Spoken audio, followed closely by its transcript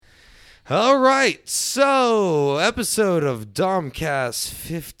All right, so episode of Domcast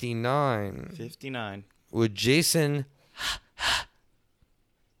 59 59. with Jason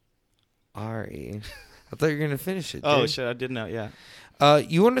Ari. I thought you were going to finish it, dude. Oh, shit, I didn't know, yeah.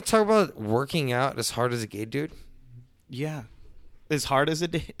 You want to talk about working out as hard as a gay dude? Yeah. As hard as a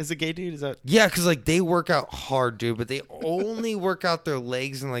gay dude? Is that... Yeah, because, like, they work out hard, dude, but they only work out their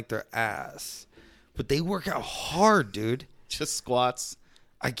legs and, like, their ass. But they work out hard, dude. Just squats.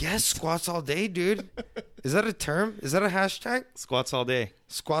 I guess squats all day, dude. Is that a term? Is that a hashtag? Squats all day.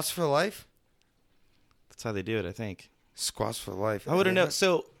 Squats for life? That's how they do it, I think. Squats for life. I wouldn't know.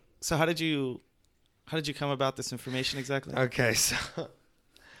 So how did you come about this information exactly? Okay, so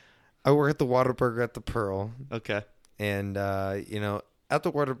I work at the Whataburger at the Pearl. Okay. And, at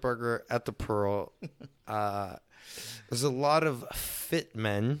the Whataburger at the Pearl, there's a lot of fit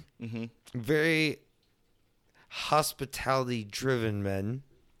men, very hospitality-driven men.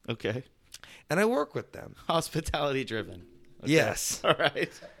 Okay. And I work with them. Hospitality driven. Okay. Yes. All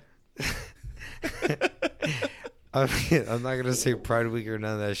right. I'm not going to say Pride Week or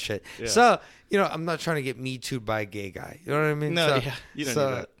none of that shit. Yeah. So, I'm not trying to get Me Too'd by a gay guy. You know what I mean? No, yeah. You don't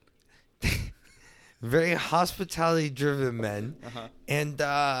need that. Very hospitality-driven men. Uh-huh. And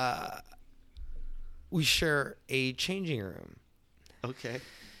we share a changing room. Okay.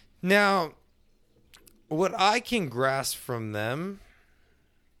 Now, what I can grasp from them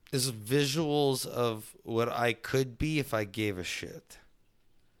is visuals of what I could be if I gave a shit.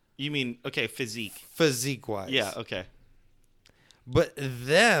 You mean, okay, physique. Physique-wise. Yeah, okay. But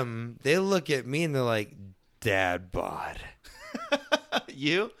them, they look at me and they're like, dad bod.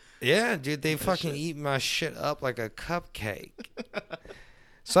 You? Yeah, dude, they fucking eat my shit up like a cupcake.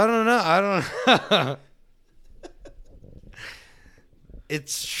 So I don't know.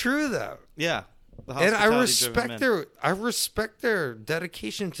 It's true though. Yeah. And I respect their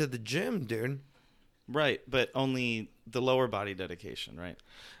dedication to the gym, dude. Right, but only the lower body dedication, right?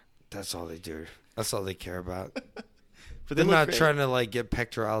 That's all they do. That's all they care about. But They're not great. trying to like get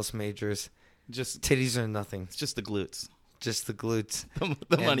pectoralis majors. Just Titties are nothing. It's just the glutes. Just the glutes.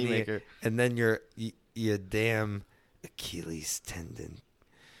 the money maker. And then your damn Achilles tendon.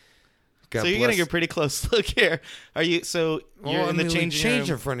 God so you're bless. getting a pretty close look here. Are you? So you're in the changing we change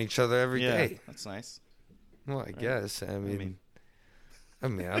room. in front of each other every day. That's nice. Well, I guess. I mean,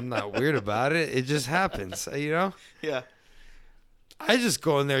 I'm not weird about it. It just happens, Yeah. I just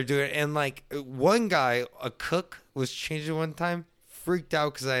go in there, do it, and like one guy, a cook, was changing one time, freaked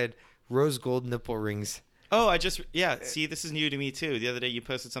out because I had rose gold nipple rings. Oh, see, this is new to me too. The other day you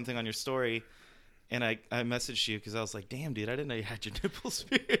posted something on your story, and I messaged you because I was like, damn, dude, I didn't know you had your nipples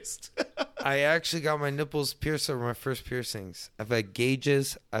pierced. I actually got my nipples pierced over my first piercings. I've had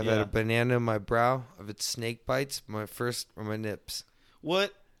gauges. I've had a banana in my brow. I've had snake bites. My nips.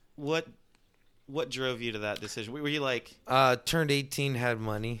 What drove you to that decision? Were you like... Turned 18, had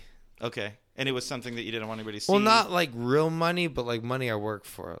money. Okay. And it was something that you didn't want anybody to see? Well, not like real money, but like money I worked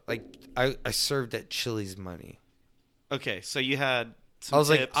for. Like I served at Chili's money. Okay, so you had some I was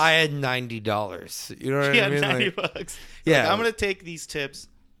tips. like, I had $90. You know what I mean? You had 90 like, bucks. Yeah. Like, I'm going to take these tips.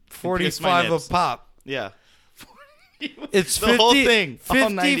 45 a pop. Yeah. It's the 50, whole thing.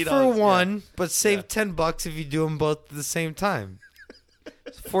 50 for one, but save Yeah. $10 if you do them both at the same time.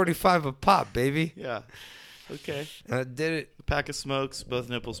 It's 45 a pop, baby. Yeah. Okay. And I did it. A pack of smokes, both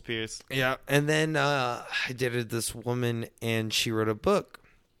nipples pierced. Yeah. And then I dated this woman, and she wrote a book.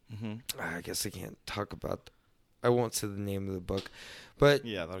 I guess I can't talk about. I won't say the name of the book, but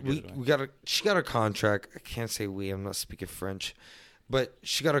Yeah, that'll get it. She got a contract. I can't say we. I'm not speaking French, but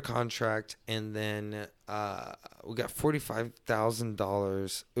she got a contract, and then we got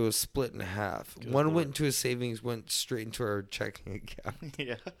 $45,000. It was split in half. Good One Lord. went into a savings, went straight into our checking account.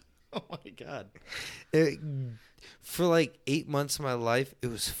 Yeah. Oh, my God. For like 8 months of my life, it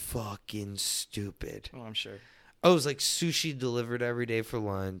was fucking stupid. Oh, I'm sure. I was like sushi delivered every day for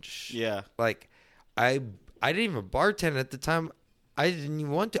lunch. Yeah. Like I didn't even bartend at the time. I didn't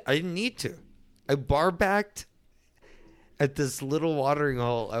even want to. I didn't need to. I bar backed at this little watering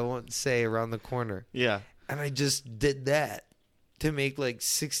hole, I won't say, around the corner. Yeah. And I just did that to make like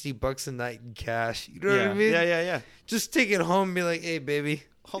 $60 a night in cash. You know yeah. what I mean? Yeah. Just take it home and be like, hey, baby.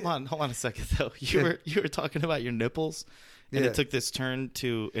 Hold on a second though. You were talking about your nipples, and it took this turn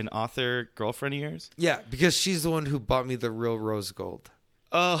to an author girlfriend of yours. Yeah, because she's the one who bought me the real rose gold.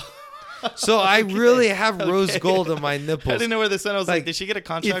 Oh, So I really have rose gold on my nipples. I didn't know where this went. I was like, Like, did she get a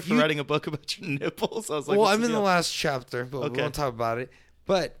contract for writing a book about your nipples? I was like, well, what's I'm the in the deal? last chapter, but Okay. we won't talk about it.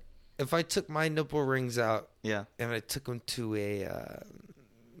 But if I took my nipple rings out Yeah, and I took them to a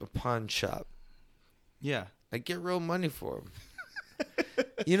pawn shop, yeah. I get real money for them.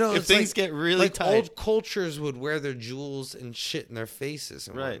 You know, if it's things like, get really like tight. old cultures would wear their jewels and shit in their faces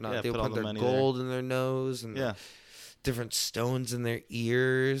and Right, whatnot. yeah, They would put all put the their money gold in their nose and Yeah. different stones in their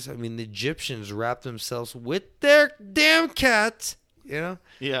ears. I mean, the Egyptians wrapped themselves with their damn cats. You know?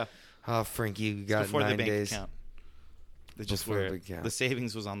 Yeah. Oh, Frankie, you got Before 9 the bank days. account. They just Before the wear bank account. the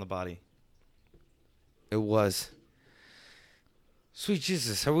savings was on the body. It was. Sweet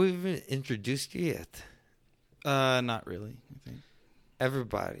Jesus, have we even introduced you yet? Not really, I think.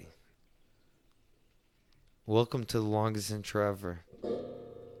 Everybody, welcome to the longest intro ever.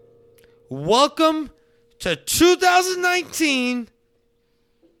 Welcome to 2019.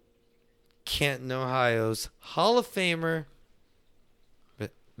 Canton, Ohio's Hall of Famer,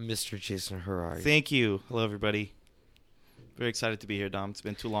 Mr. Jason Harari. Thank you. Hello, everybody. Very excited to be here, Dom. It's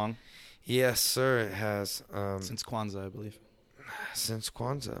been too long. Yes, sir, it has. Since Kwanzaa, I believe. Since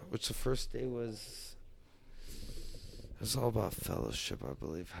Kwanzaa, which the first day was... It was all about fellowship, I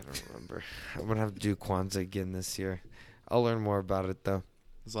believe. I don't remember. I'm going to have to do Kwanzaa again this year. I'll learn more about it, though.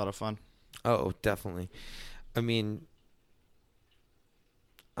 It was a lot of fun. Oh, definitely. I mean,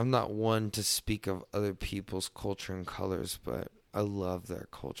 I'm not one to speak of other people's culture and colors, but I love their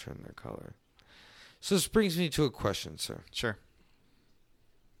culture and their color. So this brings me to a question, sir. Sure.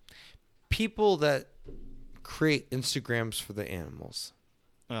 People that create Instagrams for the animals.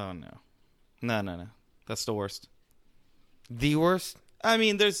 Oh, no. No. That's the worst. The worst? I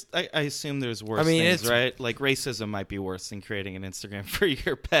mean, I assume there's worse things, right? Like racism might be worse than creating an Instagram for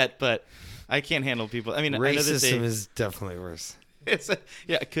your pet, but I can't handle people. I mean, racism is definitely worse.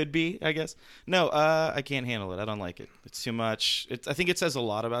 It could be, I guess. No, I can't handle it. I don't like it. It's too much. I think it says a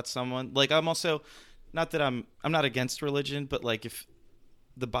lot about someone. Like, I'm also, not that I'm not against religion, but like if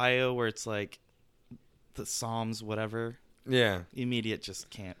the bio where it's like the Psalms, whatever. Yeah. Immediate just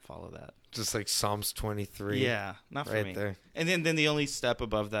can't follow that. Just like Psalms 23. Yeah, not for right me. There. And then the only step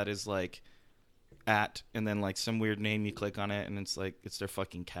above that is like and then like some weird name, you click on it and it's like it's their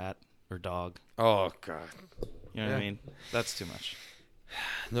fucking cat or dog. Oh, God. You know what I mean? That's too much.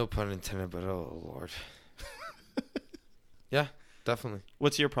 No pun intended, but oh, Lord. Yeah, definitely.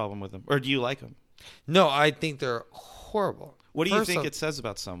 What's your problem with them? Or do you like them? No, I think they're horrible. What do you think it says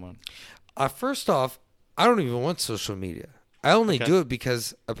about someone? First off, I don't even want social media. I only Okay. do it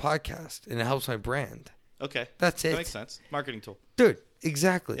because a podcast, and it helps my brand. Okay. That's it. That makes sense. Marketing tool. Dude,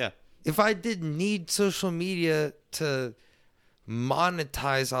 exactly. Yeah. If I didn't need social media to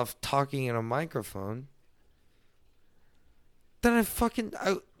monetize off talking in a microphone, then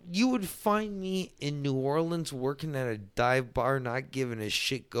you would find me in New Orleans working at a dive bar, not giving a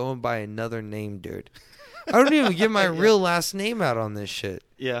shit, going by another name, dude. I don't even give my real last name out on this shit.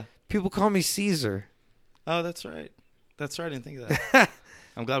 Yeah. People call me Caesar. Oh, that's right. That's right. I didn't think of that.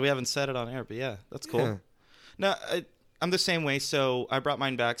 I'm glad we haven't said it on air, but yeah, that's cool. Yeah. No, I'm the same way. So I brought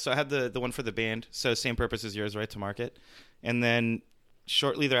mine back. So I had the one for the band. So same purpose as yours, right, to market. And then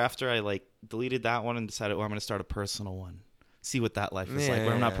shortly thereafter, I like deleted that one and decided, I'm going to start a personal one. See what that life is like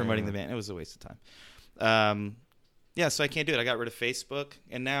where I'm not promoting the band. It was a waste of time. So I can't do it. I got rid of Facebook.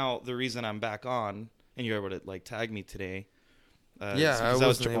 And now the reason I'm back on, and you're able to like tag me today. I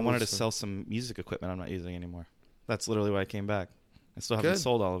wanted to sell some music equipment I'm not using anymore. That's literally why I came back. I still haven't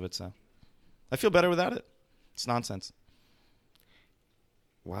sold all of it, so I feel better without it. It's nonsense.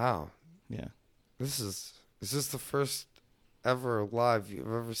 Wow. Yeah. Is this the first ever live you've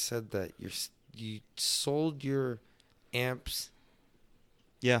ever said that you sold your amps?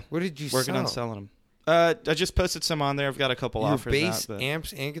 Yeah. What did you Working sell? on selling them. I just posted some on there. I've got a couple Your offers. bass, but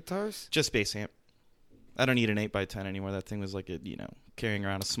amps, and guitars? just bass amp. I don't need an 8x10 anymore. That thing was like carrying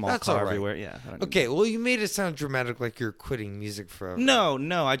around a small That's car all right. everywhere. Yeah. I don't need Okay, well, you made it sound dramatic like you're quitting music forever. No.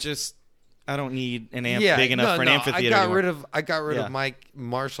 I don't need an amp big enough for an amphitheater. I got rid of my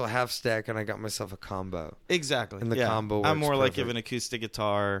Marshall half stack, and I got myself a combo. Exactly. And the combo I'm works more like perfect. an acoustic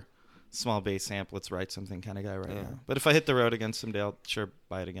guitar, small bass amp, let's write something kind of guy right now. But if I hit the road again someday, I'll sure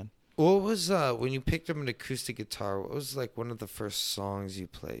buy it again. What was when you picked up an acoustic guitar? What was like one of the first songs you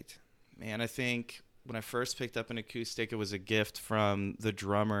played? Man, I think when I first picked up an acoustic, it was a gift from the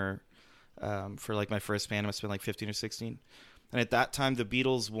drummer for like my first band. I must have been like 15 or 16. And at that time, the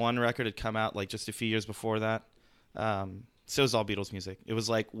Beatles' one record had come out like just a few years before that. So it was all Beatles music. It was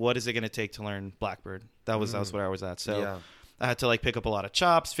like, what is it going to take to learn Blackbird? That was where I was at. So I had to like pick up a lot of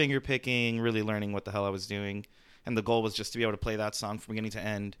chops, finger picking, really learning what the hell I was doing. And the goal was just to be able to play that song from beginning to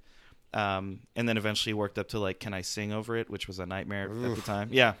end. And then eventually worked up to like, can I sing over it? Which was a nightmare at the time.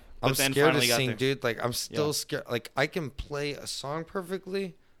 Yeah. But I'm then scared finally to got sing, there. dude. Like, I'm still scared. Like, I can play a song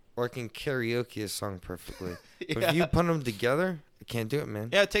perfectly, or I can karaoke a song perfectly. But if you put them together, I can't do it,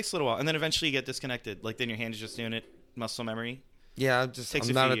 man. Yeah, it takes a little while. And then eventually you get disconnected. Like, then your hand is just doing it, muscle memory. Yeah, Takes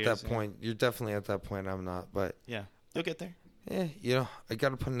I'm a not few at years, that yeah. point. You're definitely at that point. I'm not, but Yeah, you'll get there. yeah, I got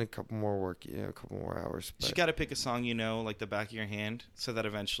to put in a couple more work, a couple more hours. You But got to pick a song like the back of your hand, so that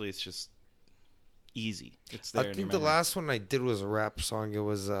eventually it's just easy. It's there. I in think your the memory. last one I did was a rap song. It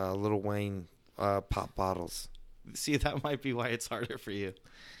was Lil Wayne, "Pop Bottles." See, that might be why it's harder for you.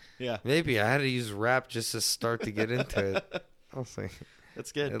 Yeah, Maybe I had to use rap just to start to get into it. I was like,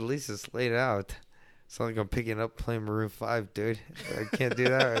 that's good. at least it's laid out. It's not like I'm picking up playing Maroon 5, dude. I can't do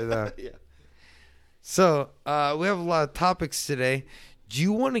that right now. Yeah. So, we have a lot of topics today. Do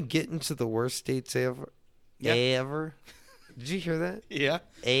you want to get into the worst dates ever? Yeah. Ever? Did you hear that? Yeah.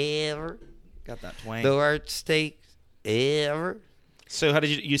 Ever? Got that twang. The worst date ever? So how did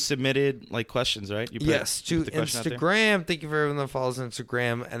you submitted like questions, right? You Yes, to put the question out there? Instagram. Thank you for everyone that follows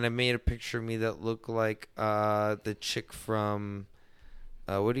Instagram. And I made a picture of me that looked like the chick from,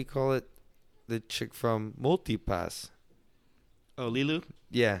 what do you call it? The chick from Multipass. Oh, Lilu?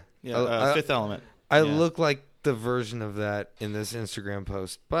 Yeah. Yeah, Fifth Element. I Yeah. look like the version of that in this Instagram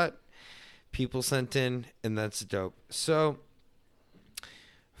post, but people sent in, and that's dope. So,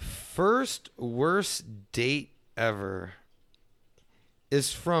 first worst date ever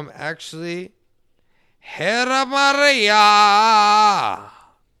is from actually Hera Mariah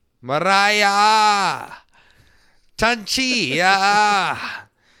Tanchia.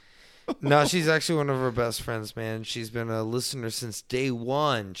 No, she's actually one of our best friends, man. She's been a listener since day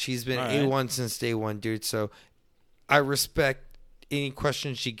one. She's been All right. A1 since day one, dude. So I respect any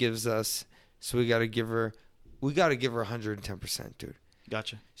questions she gives us. So we got to give her 110%, dude.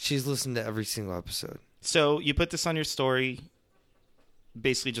 Gotcha. She's listened to every single episode. So you put this on your story,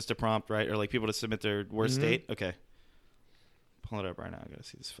 basically just a prompt, right? Or like people to submit their worst Mhm. date? Okay. Pull it up right now. I got to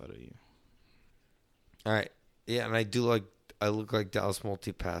see this photo of you. All right. Yeah, and I look like Dallas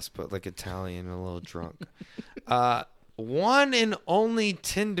Multipass, but like Italian and a little drunk. One and only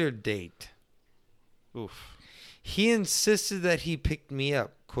Tinder date. Oof. He insisted that he picked me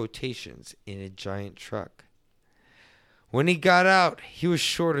up, quotations, in a giant truck. When he got out, he was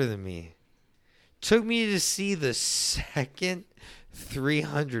shorter than me. Took me to see the second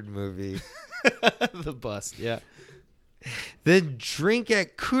 300 movie. The bust, yeah. Then drink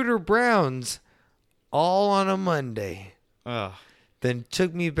at Cooter Brown's all on a Monday. Oh, Then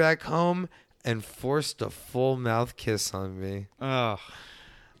took me back home and forced a full mouth kiss on me.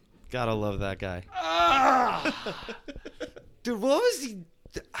 gotta love that guy. Dude, what was he?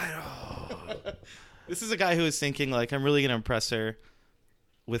 I don't. This is a guy who is thinking, like, I'm really going to impress her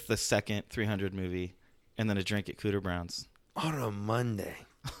with the second 300 movie and then a drink at Cooter Brown's. On a Monday.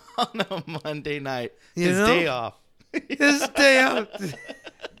 On a Monday night. You His know? day off. His day out.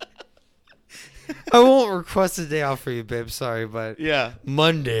 I won't request a day off for you, babe. Sorry, but Yeah.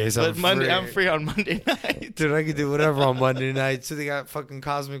 Mondays But I'm Monday, free. I'm free on Monday night. Dude, I can do whatever on Monday night. So they got fucking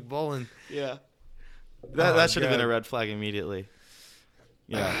Cosmic Bowling. Yeah. Oh, That should have been God. a red flag immediately.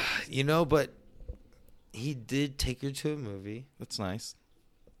 Yeah. But he did take her to a movie. That's nice.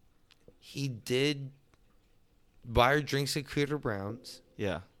 He did buy her drinks at Cooter Brown's.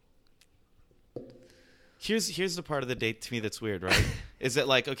 Yeah. Here's the part of the date to me that's weird, right? Is that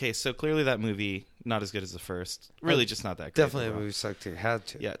like, okay, so clearly that movie not as good as the first. Really just not that great. Definitely a overall. movie sucked too. Had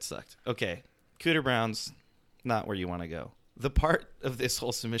to. Yeah, it sucked. Okay. Cooter Brown's not where you want to go. The part of this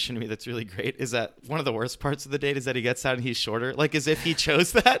whole submission to me that's really great is that one of the worst parts of the date is that he gets out and he's shorter. Like, as if he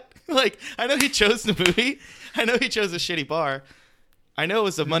chose that. Like, I know he chose the movie. I know he chose a shitty bar. I know it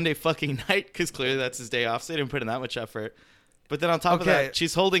was a Monday fucking night because clearly that's his day off, so he didn't put in that much effort. But then on top of Okay. that,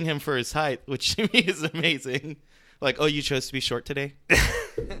 she's holding him for his height, which to me is amazing. Like, oh, you chose to be short today?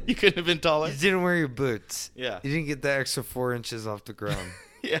 You couldn't have been taller? You didn't wear your boots. Yeah. You didn't get that extra 4 inches off the ground.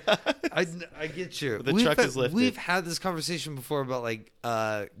 Yeah. I get you. The truck is lifted. We've had this conversation before about like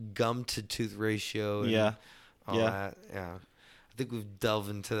gum to tooth ratio. And Yeah. all Yeah. that. Yeah. I think we've delved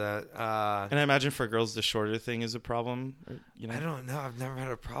into that. And I imagine for girls, the shorter thing is a problem. Or, you know? I don't know. I've never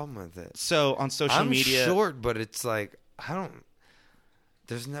had a problem with it. So on social I'm media, short, but it's like I don't.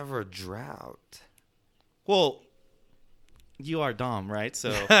 There's never a drought. well, you are Dom, right?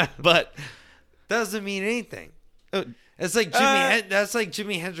 So, but Doesn't mean anything. uh, It's like Jimmy. That's like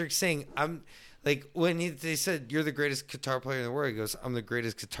Jimi Hendrix saying, "I'm." Like when they said you're the greatest guitar player in the world, he goes, "I'm the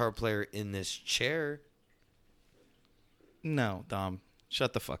greatest guitar player in this chair." no, Dom,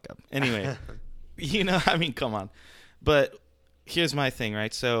 shut the fuck up. Anyway, I mean, come on. But here's my thing,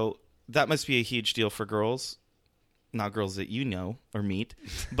 right? So that must be a huge deal for girls, not girls that you know or meet.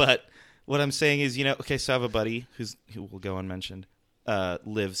 But what I'm saying is, okay, so I have a buddy who will go unmentioned,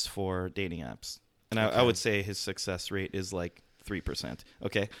 lives for dating apps. And I would say his success rate is like 3%.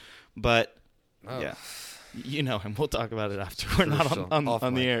 Okay. But Oh. yeah. You know him. We'll talk about it after. We're not Crucial. on Off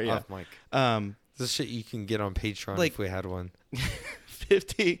the mic, air yet. Off mic. Um, This is shit you can get on Patreon Like- if we had one.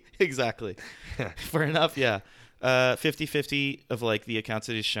 50 exactly. For enough, yeah. 50-50 of like the accounts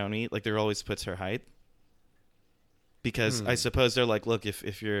that he's shown me, like there always puts her height. Because I suppose they're like, look,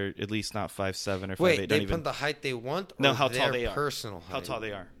 if you're at least not 5'7" or 5'8", Wait, don't they even put the height they want? Or No, how tall their they are. personal height? how tall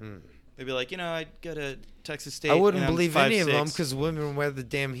they are. Hmm. They'd be like, I go to Texas State. I wouldn't and I'm believe any of them 5'6". because women wear the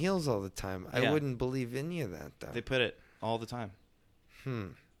damn heels all the time. I Yeah. wouldn't believe any of that, though. They put it all the time. Hmm.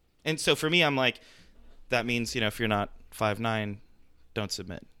 And so for me, I'm like, that means, if you're not 5'9", don't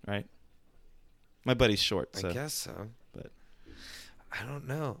submit, right? My buddy's short, so. I guess so. But I don't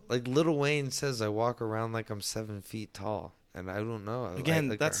know. Like Lil Wayne says I walk around like I'm 7 feet tall. And I don't know.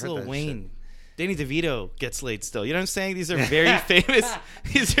 again, I that's heard Lil that Wayne. Danny DeVito gets laid still. You know what I'm saying? These are very famous.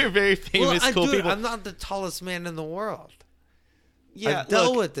 These are very shit. famous, Well, cool dude, people. I'm not the tallest man in the world. Yeah, I've dealt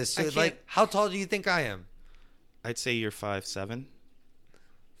look, with this. I Dude. can't- Like, how tall do you think I am? I'd say you're 5'7".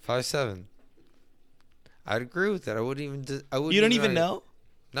 5'7". I'd agree with that. I wouldn't even. I wouldn't. You don't even know?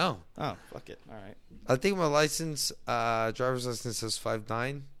 No. Oh, fuck it. All right. I think my license, driver's license says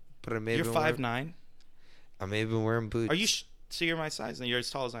 5'9", but I may You're have been 5'9". I may have been wearing boots. Are you? So you're my size, and you're as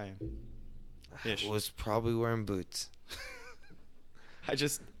tall as I am. Ish. I was probably wearing boots.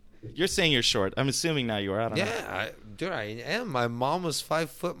 You're saying you're short. I'm assuming now you are. I don't know. Yeah, dude, I am. My mom was 5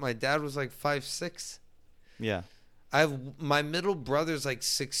 foot. My dad was like 5'6". Yeah. I have my middle brother's like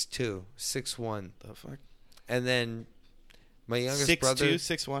 6'2", 6'1", The fuck? and then my youngest 6'2", brother.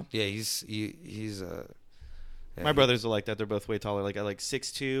 6'1". Yeah, he's yeah, My brothers are like that. They're both way taller. Like I like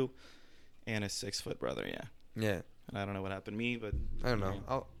 6'2", and a 6 foot brother. Yeah. Yeah, And I don't know what happened to me, but I don't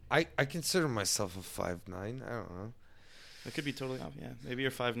know. I consider myself a 5'9". I don't know. it could be totally off. Yeah. Maybe you're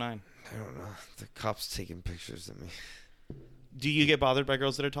 5'9". I don't know. The cops taking pictures of me. Do you get bothered by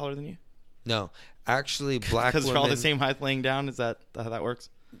girls that are taller than you? No, actually, black Because women. they're all the same height laying down. Is that how that works?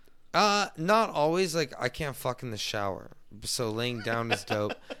 Not always. Like I can't fuck in the shower, so laying down is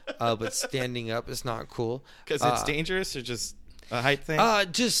dope. But standing up is not cool. Because it's dangerous or just a height thing?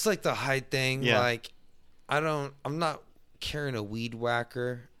 Just like the height thing. Yeah. Like, I'm not carrying a weed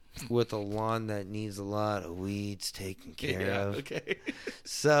whacker with a lawn that needs a lot of weeds taken care of. Okay.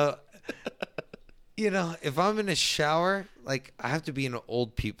 So, if I'm in a shower, like I have to be in an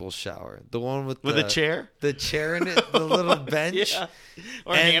old people's shower, the one with a chair? the chair in it, the little bench, Yeah.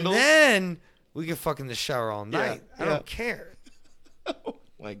 Or and handles? then we can fuck in the shower all night. I yeah. don't care. Oh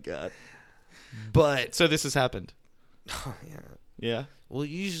my god. But So this has happened. oh, yeah. Yeah. Well,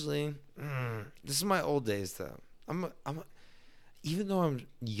 usually, this is my old days though. Even though I'm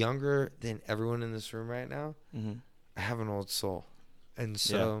younger than everyone in this room right now, Mm-hmm. I have an old soul, and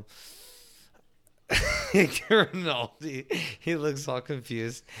so. Rinaldi, he looks all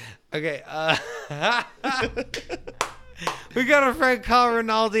confused. Okay, we got our friend Kyle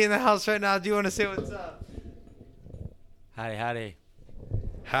Rinaldi in the house right now. Do you want to say what's up? Howdy, howdy.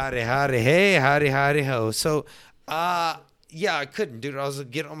 Howdy, howdy, hey, howdy, howdy, ho. So, yeah, I couldn't, dude. I was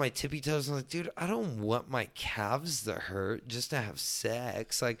getting on my tippy toes. I'm like, dude, I don't want my calves to hurt just to have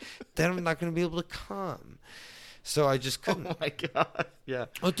sex. Like, then I'm not going to be able to come. So I just couldn't. Oh my god. Yeah.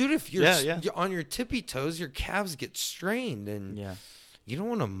 Oh, dude, if you're, Yeah. you're on your tippy toes, your calves get strained, and Yeah. you don't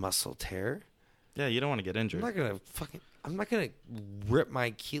want a muscle tear. Yeah, you don't want to get injured. I'm not gonna rip my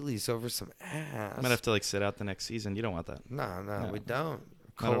Achilles over some ass. I'm gonna have to like sit out the next season. You don't want that. No, No. we don't.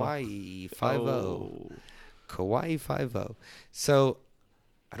 I don't know. Kauai 5-0. Oh. Kauai 5-0. So,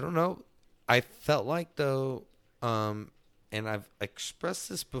 I don't know. I felt like though, and I've expressed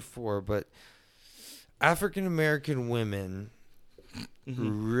this before, but African American women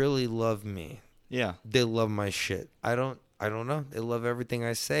really love me. Yeah. They love my shit. I don't know. They love everything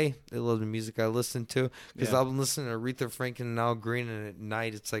I say. They love the music I listen to. Because Yeah. I've been listening to Aretha Franklin and Al Green, and at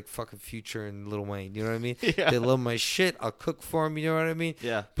night it's like fucking Future and Lil Wayne. You know what I mean? Yeah. They love my shit. I'll cook for them. You know what I mean?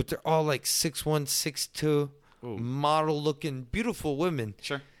 Yeah. But they're all like 6'1", 6'2", Ooh. model-looking, beautiful women.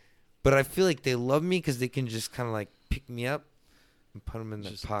 Sure. But I feel like they love me because they can just kind of like pick me up and put them in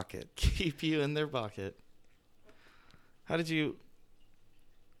their Just- pocket. Keep you in their pocket. How did you?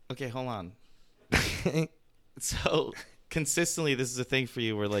 Okay, hold on. So consistently, this is a thing for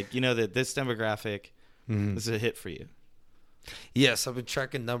you, where like that this demographic Mhm. is a hit for you. Yes, I've been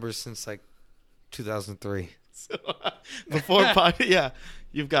tracking numbers since like 2003. So, before yeah,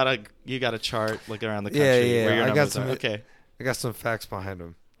 you've got a chart like around the country. Yeah. Where your I got numbers some. are. Okay. I got some facts behind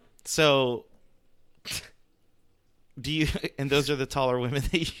them. So, do you? And those are the taller women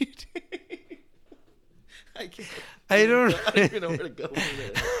that you. I can't. I don't. I don't even know where to go with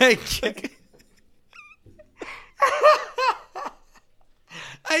it. I can't.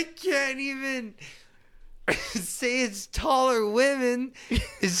 I can't even. say it's taller women.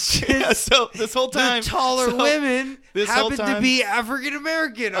 It's just Yeah, so this whole time, the taller women this whole happen to time- be African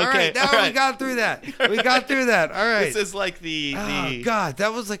American. All Okay, right, now all right. we got through that. We got through that. All right. This is like the Oh God,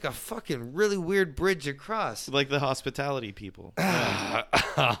 that was like a fucking really weird bridge across. like the hospitality people.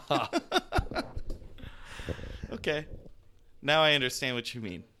 Okay, now I understand what you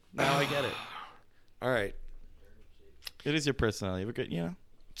mean. Now I get it. All right. It is your personality. We're good, you know.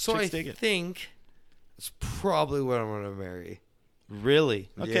 So I Chicks dig it. think it's probably what I'm gonna marry. Really?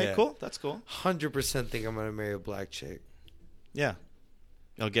 Okay, Yeah. cool. That's cool. 100% think I'm gonna marry a black chick. Yeah,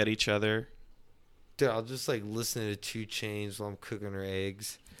 you'll get each other. Dude, I'll just like listen to 2 Chainz while I'm cooking her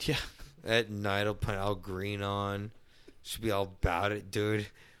eggs. Yeah. At night, I'll put Al Green on. She'll be all about it, dude.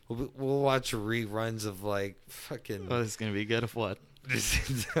 We'll watch reruns of like fucking Oh, this is gonna be good. Of what?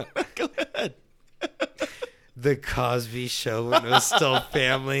 Go ahead. The Cosby Show when it was still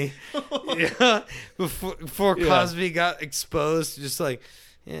family. Yeah, before Yeah. Cosby got exposed, just like,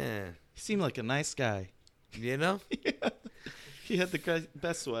 yeah, He seemed like a nice guy. you know. Yeah. He had the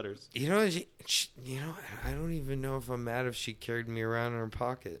best sweaters. You know, I don't even know if I'm mad if she carried me around in her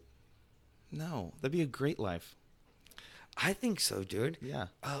pocket. No, that'd be a great life. I think so, dude. Yeah.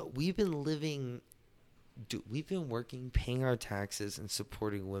 We've been we've been working, paying our taxes, and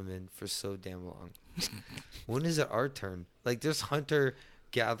supporting women for so damn long. When is it our turn? Like, there's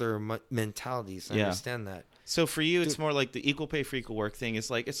hunter-gatherer mentalities. I Yeah. understand that. So for you, it's Dude. more like the equal pay for equal work thing. It's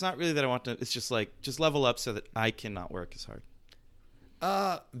like, it's not really that I want to, it's just like, just level up so that I cannot work as hard.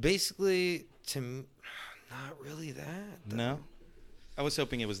 Basically, not really that. Though. No? I was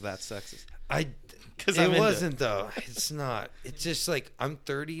hoping it was that sexist. 'Cause It I'm into it. wasn't though. It's not. It's just like I'm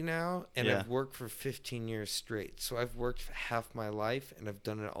 30 now, and Yeah. I've worked for 15 years straight. So I've worked for half my life, and I've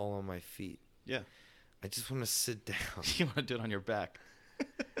done it all on my feet. Yeah. I just want to sit down. You want to do it on your back.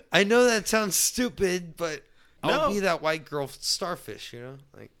 I know that sounds stupid, but I'll No. be that white girl starfish. You know,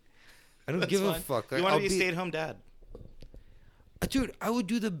 like I don't That's give a fine. fuck. You Like, want I'll to be a stay-at-home dad. Dude, I would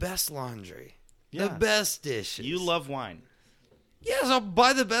do the best laundry, Yeah. the best dishes. You love wine. Yes, I'll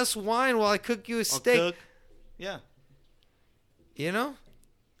buy the best wine while I cook you a I'll steak. cook. Yeah. You know?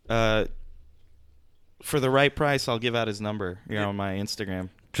 For the right price, I'll give out his number here on my Instagram.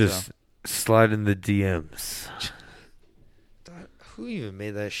 Just slide in the DMs. Who even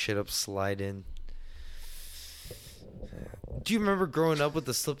made that shit up? Slide in. Do you remember growing up with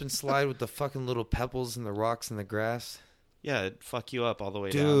the slip and slide with the fucking little pebbles and the rocks and the grass? Yeah, it'd fuck you up all the way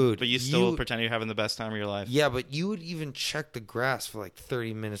down. Dude, But you still you- pretend you're having the best time of your life Yeah, but you would even check the grass for like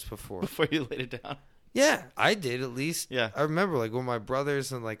 30 minutes before. before you laid it down. Yeah, I did at least. Yeah. I remember like with my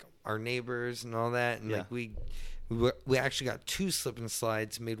brothers and like our neighbors and all that, and Yeah. like we actually got 2 slip and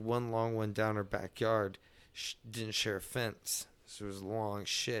slides, made one long one down our backyard. Didn't share a fence, so it was long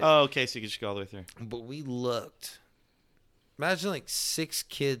shit. Oh, okay, so you could just go all the way through. But we looked. Imagine like 6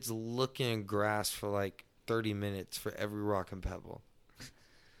 kids looking at grass for like 30 minutes for every rock and pebble.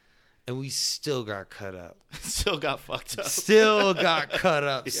 And we still got cut up. Still got fucked up. Still got cut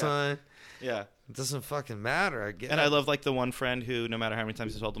up, Yeah. son. Yeah. It doesn't fucking matter, I guess. And I love like the one friend who, no matter how many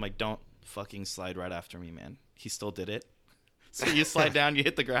times you told him, like, don't fucking slide right after me, man. He still did it. So you slide down, you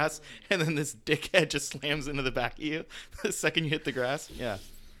hit the grass, and then this dickhead just slams into the back of you the second you hit the grass. Yeah.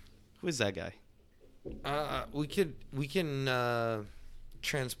 Who is that guy? We can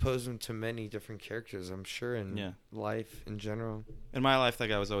transpose him to many different characters, I'm sure, in Yeah. life in general. In my life, that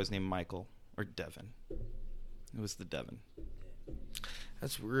guy was always named Michael or Devin. It was the Devin.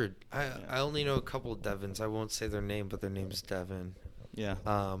 That's weird. I only know a couple of Devins. I won't say their name, but their name's Devin. Yeah.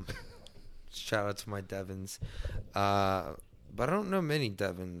 Shout out to my Devins. But I don't know many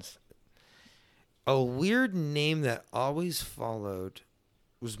Devins. A weird name that always followed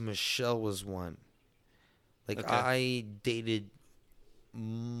was Michelle was one. Like, Okay. I dated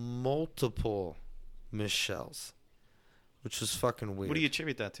multiple Michelles, which was fucking weird. What do you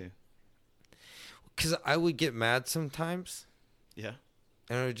attribute that to? Because I would get mad sometimes, Yeah.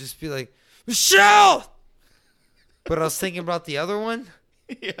 and I would just be like, Michelle! But I was thinking about the other one,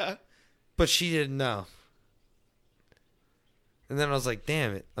 Yeah. but she didn't know. And then I was like,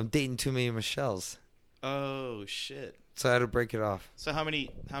 damn it, I'm dating too many Michelles. Oh, shit. So I had to break it off. So how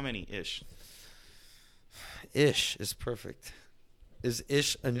many-ish? Ish is perfect. Is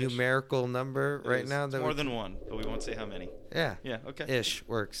ish a numerical number right It is. now? It's That more we- than one, but we won't say how many. Yeah. Yeah, okay. Ish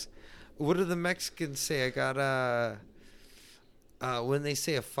works. What do the Mexicans say? I got when they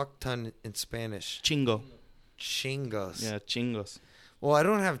say a fuck ton in Spanish, Chingo. chingos. Yeah, chingos. Well, I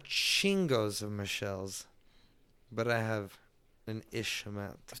don't have chingos of Michelles, but I have an ish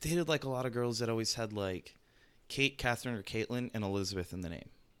amount. I've dated like a lot of girls that always had like Kate, Catherine, or Caitlin and Elizabeth in the name.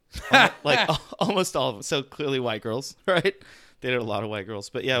 Like almost all of them. So clearly white girls, right? Dated a lot of white girls.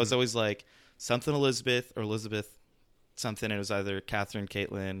 But yeah, it was always like something Elizabeth or Elizabeth something. It was either Catherine,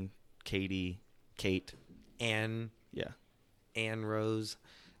 Caitlin, Katie, Kate. Anne Rose.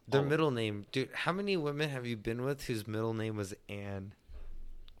 Their Oh. middle name. Dude, how many women have you been with whose middle name was Anne?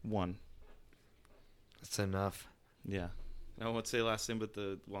 One. That's enough. Yeah. I won't say last name, but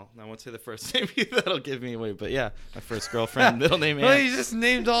I won't say the first name. That'll give me away. But yeah, my first girlfriend, middle name Well, Ann. you just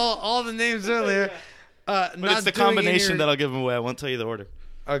named all the names earlier. But it's the combination that'll give them away. I won't tell you the order.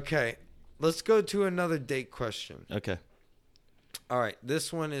 Okay. Let's go to another date question. Okay. All right.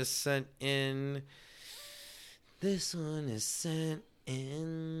 This one is sent in.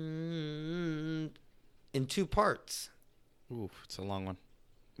 In 2 parts. Ooh, it's a long one.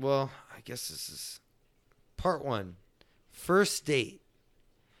 Well, I guess this is part 1. First date.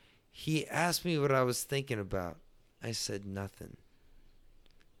 He asked me what I was thinking about. I said nothing.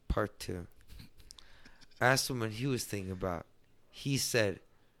 Part 2. I asked him what he was thinking about. He said,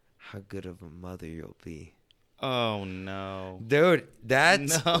 how good of a mother you'll be. Oh no. Dude,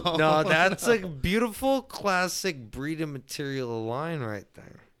 that's No. that's a beautiful classic breed of material line right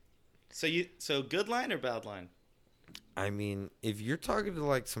there. So good line or bad line? I mean, if you're talking to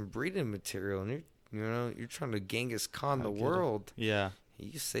like some breeding material and you're trying to Genghis Khan How the good. world, Yeah.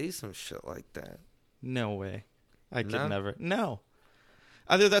 you say some shit like that. No way. I could No? never. No.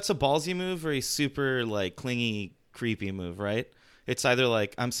 Either that's a ballsy move or a super like clingy, creepy move, right? It's either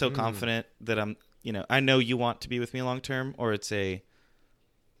like I'm so confident that I know you want to be with me long term, or it's I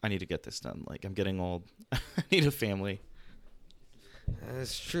need to get this done. Like I'm getting old. I need a family.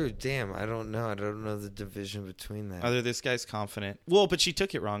 That's true. Damn, I don't know. I don't know the division between that. Either this guy's confident. Well, but she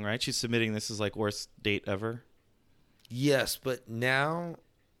took it wrong, right? She's submitting this as like worst date ever. Yes, but now,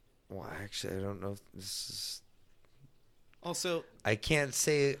 well, actually, I don't know if this is. Also, I can't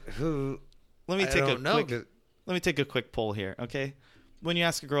say who. let me take Let me take a quick poll here, okay? When you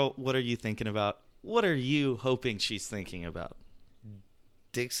ask a girl, what are you thinking about? What are you hoping she's thinking about?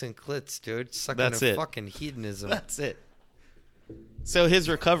 Dicks and clits, dude. Sucking That's a it. fucking hedonism. That's it. So his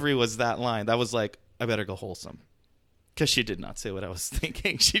recovery was that line. That was like, I better go wholesome. Because she did not say what I was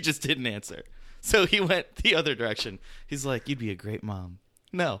thinking. She just didn't answer. So he went the other direction. He's like, you'd be a great mom.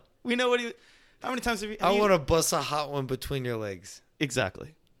 No. We know what he... How many times have you... I want to bust a hot one between your legs.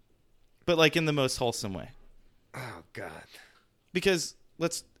 Exactly. But like in the most wholesome way. Oh, God. Because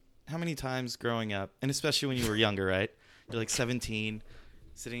how many times growing up, and especially when you were younger, right? You're like 17,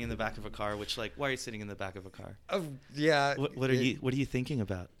 sitting in the back of a car, which like, why are you sitting in the back of a car? Yeah. What are you thinking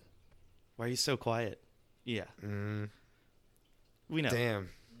about? Why are you so quiet? Yeah. We know. Damn.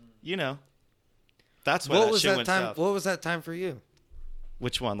 You know. That's why What that was shit that went time? south. What was that time for you?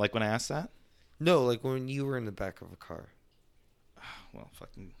 Which one? Like when I asked that? No, like when you were in the back of a car. Well,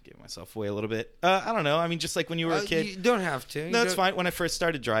 fucking gave myself away a little bit. I don't know. I mean, just like when you were a kid. You don't have to. No, it's fine. When I first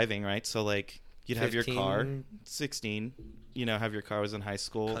started driving, right? So like you'd have your 15. car, 16. Have your car. I was in high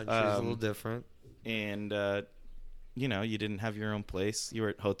school. Country's a little different. And you didn't have your own place. You were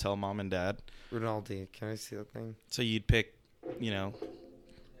at hotel mom and dad. Rinaldi, can I see that thing? So you'd pick,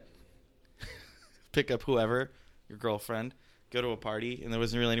 pick up whoever, your girlfriend, go to a party, and there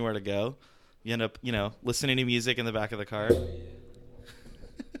wasn't really anywhere to go. You end up, listening to music in the back of the car.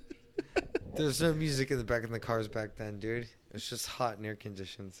 There's no music in the back of the cars back then, dude. It's just hot and air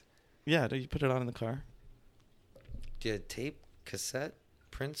conditions. Yeah, you put it on in the car. Do you have tape, cassette,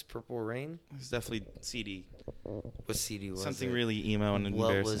 Prince, Purple Rain? It was definitely CD. What CD was Something it? really emo and What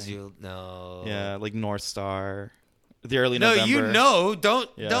embarrassing. was you? No. Yeah, like North Star. The early No, November. you know. Don't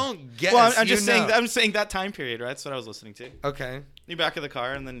Yeah. guess. Well, I'm You just saying. know. I'm saying that time period, right? That's what I was listening to. Okay. You back of the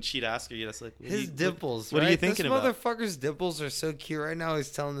car, and then she'd ask her, "You just like His dimples. What right? are you thinking this about?" Motherfucker's dimples are so cute right now. He's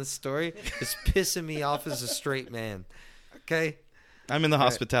telling this story. It's pissing me off as a straight man. Okay. I'm in the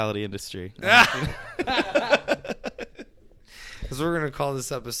hospitality industry. Because we're gonna call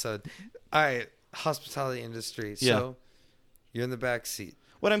this episode. All right, hospitality industry. So Yeah. you're in the back seat.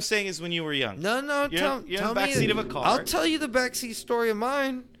 What I'm saying is, when you were young. No, You're tell in the me. backseat of a car. I'll tell you the backseat story of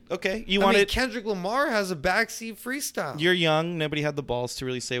mine. Okay, Kendrick Lamar has a backseat freestyle. You're young. Nobody had the balls to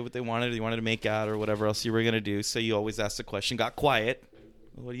really say what they wanted. You wanted to make out or whatever else you were gonna do. So you always asked the question. Got quiet.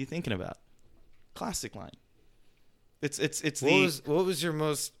 What are you thinking about? Classic line. It's what was your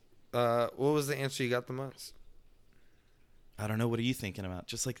most? What was the answer you got the most? I don't know. What are you thinking about?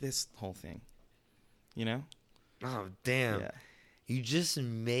 Just like this whole thing. Oh damn! Yeah. You just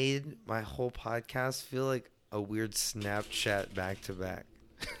made my whole podcast feel like a weird Snapchat back to back.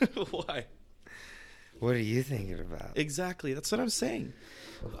 Why? What are you thinking about? Exactly. That's what I'm saying.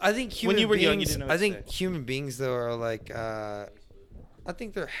 I think human When you were beings, young, you didn't know what I to think say. human beings though are like I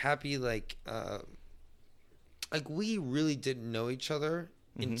think they're happy. Like we really didn't know each other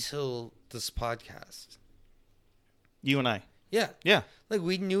until this podcast. You and I. Yeah. Yeah. Like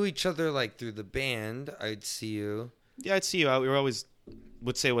we knew each other like through the band. I'd see you. Yeah, I'd see you out. We were always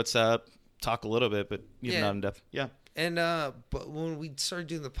would say what's up, talk a little bit, but Yeah. not in depth. Yeah. And but when we started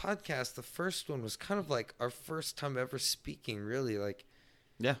doing the podcast, the first one was kind of like our first time ever speaking, really. Like,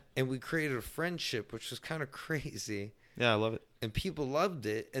 Yeah. and we created a friendship, which was kind of crazy. Yeah, I love it. And people loved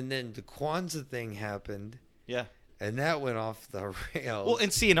it. And then the Kwanzaa thing happened, Yeah. and that went off the rails. Well,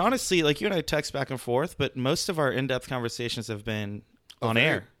 and see, and honestly, like you and I text back and forth, but most of our in-depth conversations have been on Over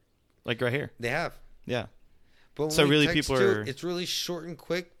air, here. like right here. They have. Yeah. But when So we really text people you, are- it's really short and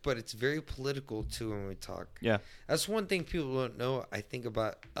quick, but it's very political too when we talk. Yeah. That's one thing people don't know, I think,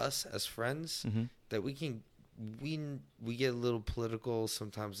 about us as friends, Mm-hmm. that we get a little political,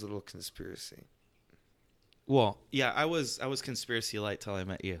 sometimes a little conspiracy. Well, yeah, I was conspiracy light till I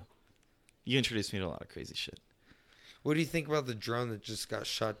met you. You introduced me to a lot of crazy shit. What do you think about the drone that just got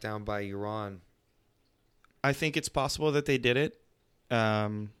shot down by Iran? I think it's possible that they did it.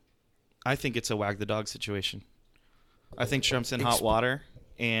 I think it's a wag the dog situation. I think Trump's in hot water,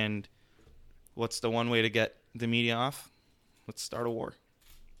 and what's the one way to get the media off? Let's start a war.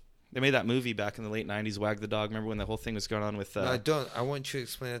 They made that movie back in the late 90s, Wag the Dog. Remember when the whole thing was going on with... No, I don't. I want you to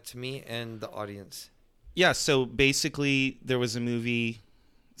explain it to me and the audience. Yeah, so basically there was a movie...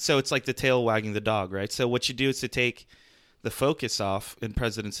 So it's like the tail wagging the dog, right? So what you do is to take the focus off, and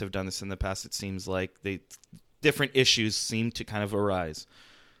presidents have done this in the past, it seems like. Different issues seem to kind of arise.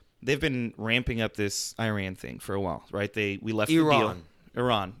 They've been ramping up this Iran thing for a while, right? We left the deal.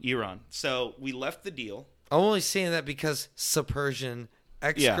 Iran. So we left the deal. I'm only saying that because subversion,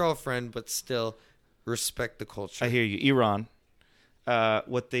 ex-girlfriend, but still respect the culture. I hear you. Iran.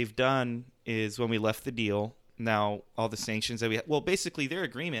 What they've done is when we left the deal, now all the sanctions that we had, well, basically their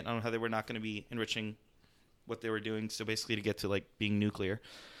agreement on how they were not going to be enriching what they were doing, so basically to get to like being nuclear,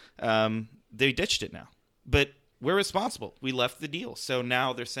 they ditched it now. But we're responsible. We left the deal. So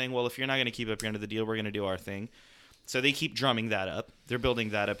now they're saying, well, if you're not going to keep up your end of the deal, we're going to do our thing. So they keep drumming that up. They're building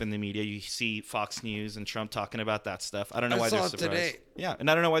that up in the media. You see Fox News and Trump talking about that stuff. I don't know why they're surprised. Today. Yeah, and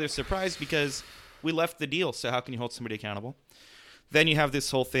I don't know why they're surprised because we left the deal. So how can you hold somebody accountable? Then you have this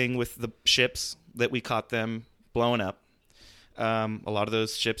whole thing with the ships that we caught them blowing up. A lot of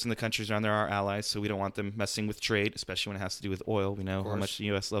those ships in the countries around there are allies, so we don't want them messing with trade, especially when it has to do with oil. We know how much the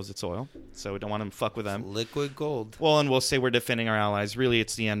U.S. loves its oil, so we don't want them to fuck with them. Liquid gold. Well, and we'll say we're defending our allies. Really,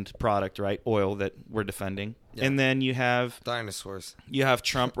 it's the end product, right? Oil that we're defending. Yeah. And then you have... dinosaurs. You have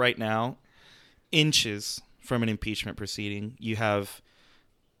Trump right now, inches from an impeachment proceeding. You have,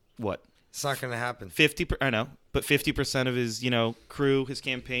 what? It's not going to happen. 50%, I know, but 50% of his, crew, his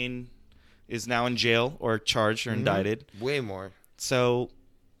campaign... is now in jail or charged or indicted. Way more. So,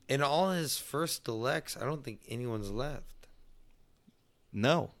 in all his first elects, I don't think anyone's left.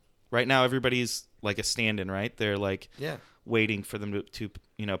 No. Right now, everybody's like a stand-in, right? They're like waiting for them to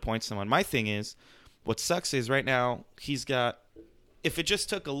appoint someone. My thing is, what sucks is right now, he's got, if it just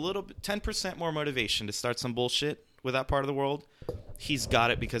took a little bit, 10% more motivation to start some bullshit with that part of the world, he's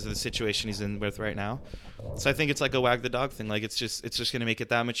got it because of the situation he's in with right now. So I think it's like a wag the dog thing. Like it's just going to make it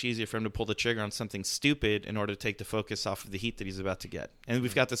that much easier for him to pull the trigger on something stupid in order to take the focus off of the heat that he's about to get. And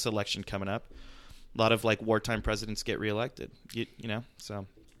we've got this election coming up. A lot of like wartime presidents get reelected. So.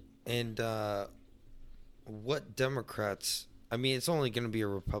 And what Democrats? I mean, it's only going to be a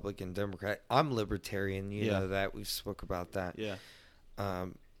Republican Democrat. I'm libertarian. You know that. We've spoke about that. Yeah.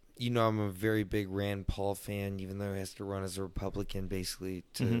 I'm a very big Rand Paul fan, even though he has to run as a Republican basically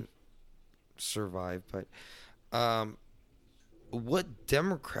to survive. But what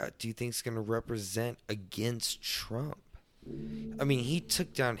Democrat do you think is going to represent against Trump? I mean, he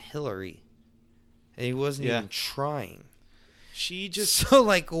took down Hillary, and he wasn't even trying. She just... So,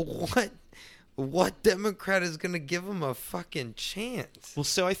 like, what Democrat is going to give him a fucking chance? Well,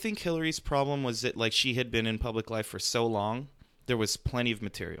 so I think Hillary's problem was that, like, she had been in public life for so long, there was plenty of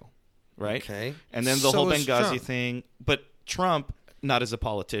material, right? Okay. And then the whole Benghazi thing. But Trump, not as a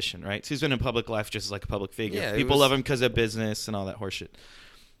politician, right? So he's been in public life just as like a public figure. Yeah, people love him because of business and all that horseshit.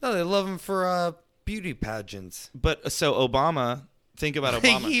 No, they love him for beauty pageants. But so Obama, think about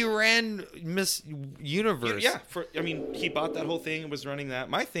Obama. He ran Miss Universe. Yeah. He bought that whole thing and was running that.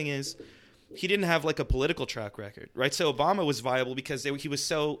 My thing is, he didn't have like a political track record, right? So Obama was viable because he was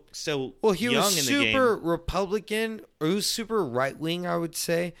so well, he young was in the game. super Republican, or he was super right wing, I would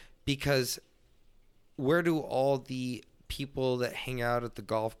say, because where do all the people that hang out at the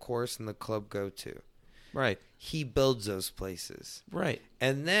golf course and the club go to? Right. He builds those places. Right.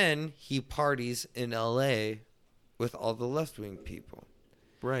 And then he parties in LA with all the left wing people.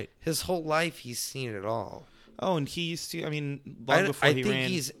 Right. His whole life, he's seen it all. Oh, and he used to. I mean, long before he ran. I think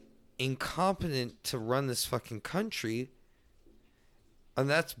he's incompetent to run this fucking country, and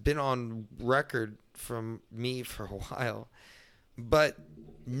that's been on record from me for a while. But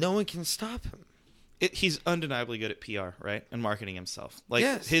no one can stop him. He's undeniably good at PR, right, and marketing himself. Like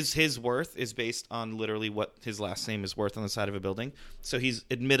Yes. his worth is based on literally what his last name is worth on the side of a building. So he's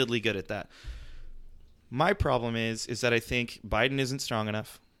admittedly good at that. My problem is that I think Biden isn't strong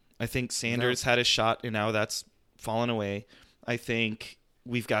enough. I think Sanders had his shot, and now that's fallen away. I think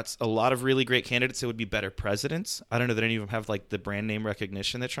we've got a lot of really great candidates that would be better presidents. I don't know that any of them have like the brand name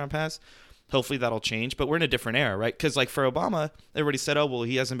recognition that Trump has. Hopefully that'll change, but we're in a different era, right? Because like for Obama, everybody said, oh, well,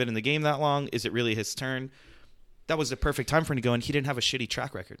 he hasn't been in the game that long. Is it really his turn? That was the perfect time for him to go, and he didn't have a shitty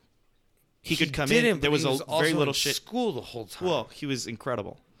track record. He could come in. There was very little shit. School the whole time. Well, he was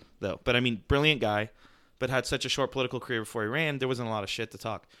incredible, though. But I mean, brilliant guy, but had such a short political career before he ran. There wasn't a lot of shit to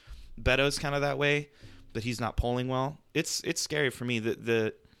talk. Beto's kind of that way, but he's not polling well. It's scary for me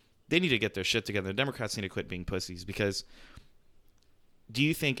that they need to get their shit together. The Democrats need to quit being pussies, because do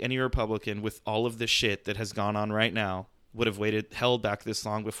you think any Republican with all of the shit that has gone on right now would have held back this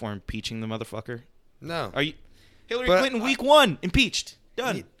long before impeaching the motherfucker? No. Are you Hillary Clinton week 1 impeached?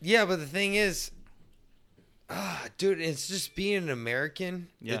 Done. Yeah, but the thing is, dude, it's just being an American.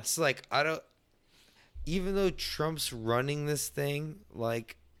 Yeah. It's like even though Trump's running this thing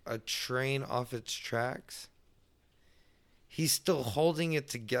like a train off its tracks, he's still holding it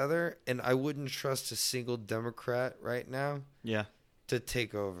together, and I wouldn't trust a single Democrat right now Yeah. to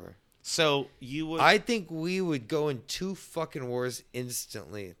take over. So you would. I think we would go in 2 fucking wars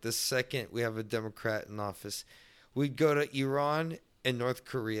instantly the second we have a Democrat in office. We'd go to Iran and North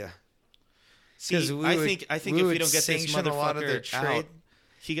Korea. See, I think if we don't get this sanction a lot of their motherfucker trade. out,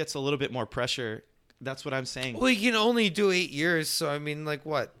 he gets a little bit more pressure. That's what I'm saying. Well, you can only do 8 years, so I mean, like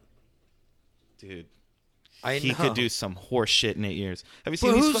what? Dude, I he know. could do some horse shit in 8 years. Have you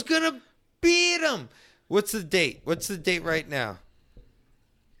But seen these? who's gonna beat him? What's the date? What's the date right now?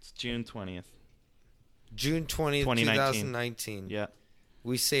 It's June 20th. June 20th, 2019. Yeah,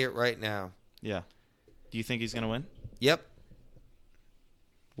 We say it right now. yeah. Do you think he's gonna win? Yep.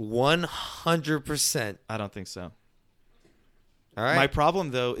 100%. I don't think so. All right. My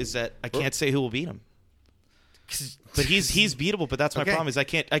problem though is that I can't say who will beat him. But he's beatable. But that's my Okay. problem is I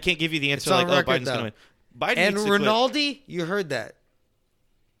can't give you the answer It's on like, record, Biden's though. gonna win. Biden And needs to quit. Rinaldi, you heard that.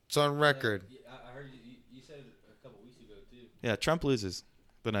 It's on record. I heard you said it a couple weeks ago too. Yeah, Trump loses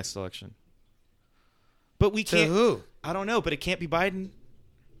the next election. But we To can't. who? I don't know, but it can't be Biden.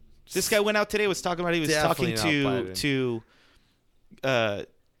 This guy went out today, was talking about he was Definitely talking not to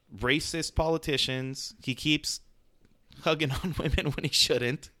racist politicians. He keeps hugging on women when he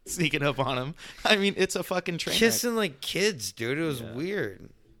shouldn't, sneaking up on them. I mean, it's a fucking train wreck. Kissing like kids, dude. It was Yeah. weird.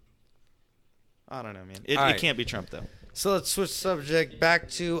 I don't know, man. It All right. can't be Trump though. So let's switch subject back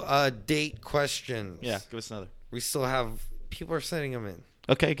to date questions. Yeah, give us another. We still have people are sending them in.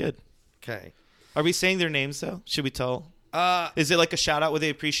 Okay, good. Okay. Are we saying their names though? Should we tell? Is it like a shout out? Would they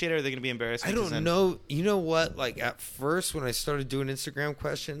appreciate it? Or are they going to be embarrassed? I because don't then- know. You know what? Like at first when I started doing Instagram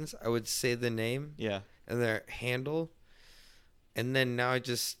questions, I would say the name Yeah. and their handle. And then now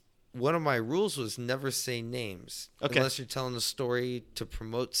one of my rules was never say names. Okay. Unless you're telling a story to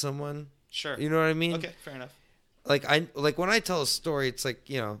promote someone. Sure. You know what I mean? Okay, fair enough. Like when I tell a story, it's like,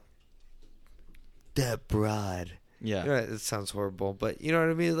 that broad. Yeah. You know, it sounds horrible, but you know what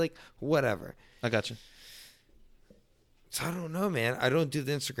I mean? Like, whatever. I got you. So I don't know, man. I don't do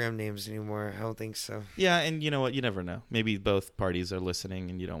the Instagram names anymore. I don't think so. Yeah, and you know what? You never know. Maybe both parties are listening,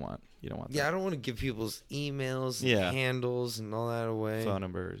 and you don't want. Yeah, I don't want to give people's emails, and Yeah. handles, and all that away. phone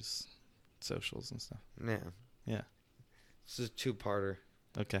numbers, socials, and stuff. Yeah. Yeah. This is a 2-parter.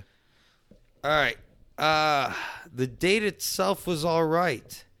 Okay. All right. The date itself was all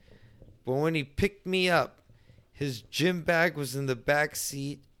right, but when he picked me up, his gym bag was in the back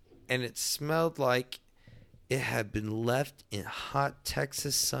seat, and it smelled like it had been left in hot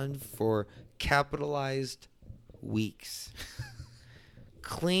Texas sun for capitalized weeks.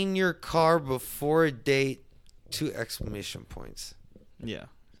 Clean your car before a date. 2 exclamation points. Yeah.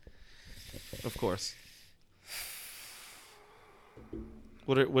 Of course.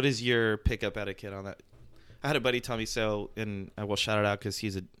 What is your pickup etiquette on that? I had a buddy tell me so, and I will shout it out because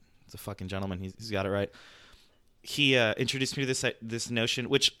he's a fucking gentleman. He's got it right. He introduced me to this notion,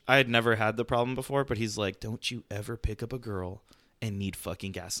 which I had never had the problem before, but he's like, "Don't you ever pick up a girl and need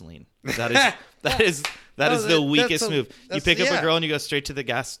fucking gasoline? That is the weakest move. You pick up a girl and you go straight to the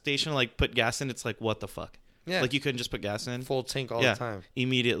gas station, like put gas in. It's like, what the fuck? Yeah. Like you couldn't just put gas in. Full tank all the time.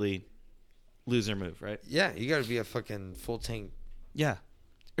 Immediately, loser move, right? Yeah, you got to be a fucking full tank. Yeah.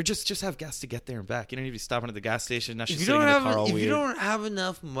 Or just have gas to get there and back. You don't need to be stopping at the gas station. Now she's If you sitting don't in the have car all if weird. you don't have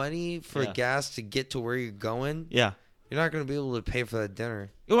enough money for Yeah. gas to get to where you're going, Yeah. you're not going to be able to pay for that dinner.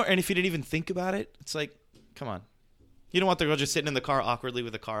 And if you didn't even think about it, it's like, come on. You don't want the girl just sitting in the car awkwardly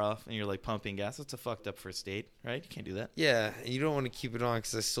with the car off and you're like pumping gas. That's a fucked up first date, right? You can't do that. Yeah, you don't want to keep it on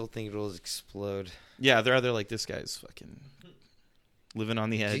because I still think it'll explode. Yeah, they're either like, this guy's fucking living on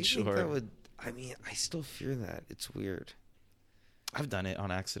the Do you edge, think or that would? I mean, I still fear that. It's weird. I've done it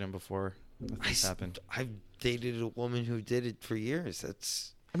on accident before. Nothing's happened. I've dated a woman who did it for years.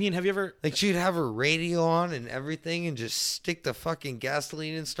 That's I mean, have you ever? like she'd have her radio on and everything, and just stick the fucking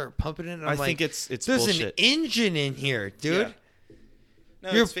gasoline and start pumping it. And I'm I like, think it's there's bullshit. an engine in here, dude. Yeah.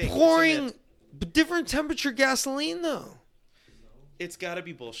 No, You're it's fake. pouring different temperature gasoline though. It's got to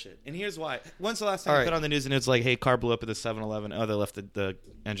be bullshit. And here's why. When's the last time All you right. put on the news and it's like, hey, car blew up at the 7-Eleven. Oh, they left the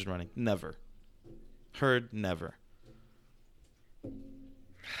engine running. Never. Heard never.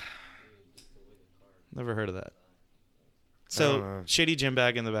 Never heard of that. I So, don't know. shitty gym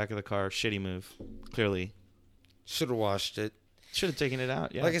bag in the back of the car. Shitty move. Clearly. Should have washed it. Should have taken it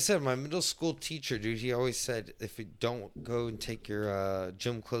out. Yeah. Like I said, my middle school teacher, dude, he always said if you don't go and take your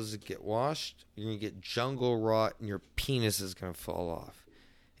gym clothes to get washed, you're going to get jungle rot and your penis is going to fall off.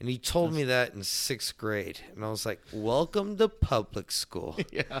 And he told me that in 6th grade. And I was like, welcome to public school.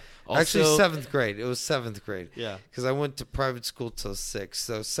 yeah. Actually, Also- 7th grade. It was 7th grade. Yeah. Because I went to private school till 6th.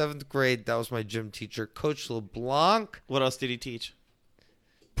 So 7th grade, that was my gym teacher. Coach LeBlanc, What else did he teach?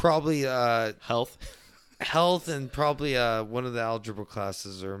 probably Health. health and probably one of the algebra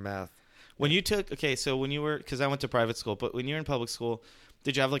classes or math. When you took, so when you were, because I went to private school, but when you were in public school,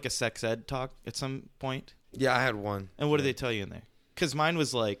 did you have like a sex ed talk at some point? Yeah, I had one. And what did they tell you in there? Because mine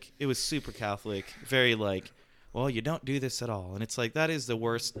was like, it was super Catholic, very like, well, you don't do this at all. And it's like, that is the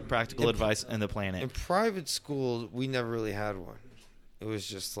worst practical advice on the planet. In private school, we never really had one. It was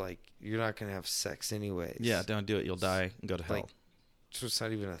just like, you're not going to have sex anyways. Yeah, don't do it. You'll die and go to hell. Like, it's just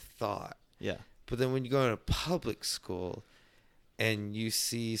not even a thought. Yeah. But then when you go to public school and you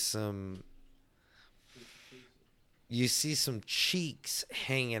see some cheeks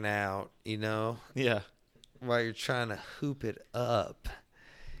hanging out, you know, Yeah. while you're trying to hoop it up,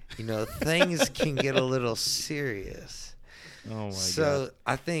 you know, things can get a little serious. Oh, my So God.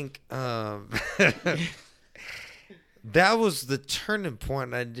 I think that was the turning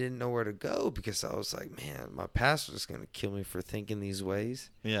point. I didn't know where to go because I was like, man, my pastor's going to kill me for thinking these ways.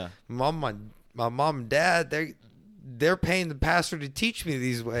 Yeah. My mom and dad, they're paying the pastor to teach me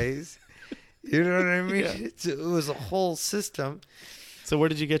these ways. You know what I mean? Yeah. It was a whole system. So where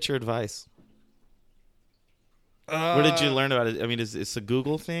did you get your advice? Where did you learn about it? I mean, is it a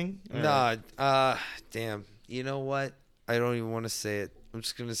Google thing? Or- Nah, damn. You know what? I don't even want to say it. I'm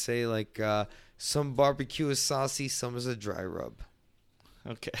just gonna say like some barbecue is saucy, some is a dry rub.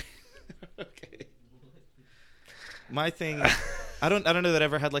 Okay. Okay. My thing, I don't know that I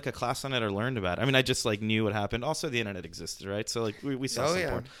ever had like a class on it or learned about it. I mean, I just like knew what happened. Also, the internet existed, right? So like we saw some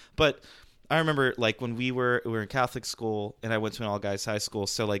porn. But I remember like when we were in Catholic school and I went to an all guys high school.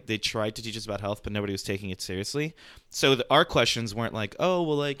 So like they tried to teach us about health, but nobody was taking it seriously. So our questions weren't like, oh,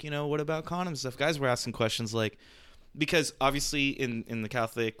 well, like, you know, what about condoms stuff? Guys were asking questions like, because obviously in the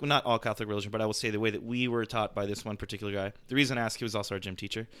Catholic, well, not all Catholic religion, but I will say the way that we were taught by this one particular guy, the reason I asked, he was also our gym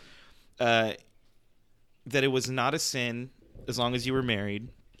teacher, that it was not a sin as long as you were married,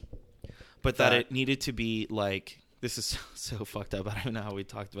 but that it needed to be like, this is so fucked up. I don't know how we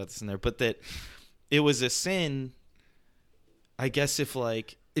talked about this in there, but that it was a sin, I guess, if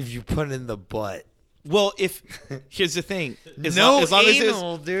you put in the butt. Well, here's the thing. As No long as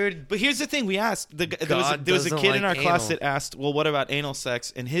anal, dude. But here's the thing. We asked. There was a doesn't kid in our like class anal. that asked, well, what about anal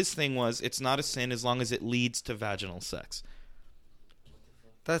sex? And his thing was, it's not a sin as long as it leads to vaginal sex.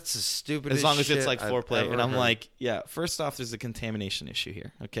 That's the stupidest As long as it's shit like I've foreplay. ever And I'm heard. like, yeah, first off, there's a contamination issue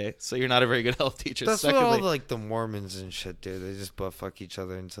here. Okay. So you're not a very good health teacher. That's what Secondly, all like the Mormons and shit do. They just butt fuck each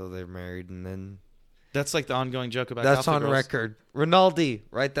other until they're married, and then that's like the ongoing joke about that's Catholic on girls. record. Rinaldi,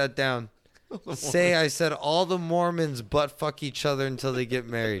 write that down. Say I said all the Mormons butt fuck each other until they get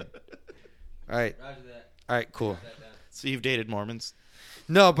married. All right, Roger that. all right, cool. Write that down. So you've dated Mormons.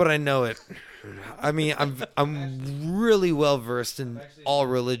 No, but I know it. I mean, I'm really well versed in all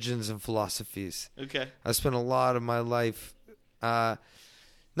religions and philosophies. Okay. I spent a lot of my life, not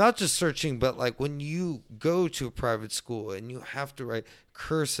just searching, but like when you go to a private school and you have to write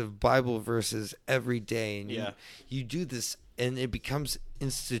cursive Bible verses every day, and Yeah. you do this, and it becomes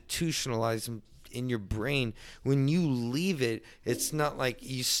institutionalized in your brain. When you leave it, it's not like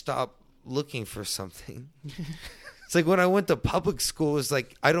you stop looking for something. It's like when I went to public school, it's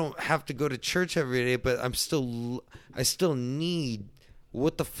like I don't have to go to church every day, but I still need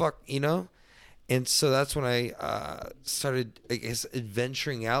what the fuck, you know? And so that's when I started, I guess,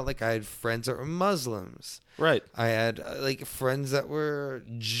 adventuring out. Like, I had friends that were Muslims. Right. I had, like, friends that were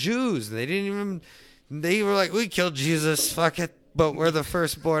Jews. And they were like, we killed Jesus, fuck it, but we're the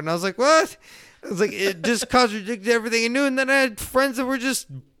firstborn. And I was like, what? I was like, it just contradicted everything I knew. And then I had friends that were just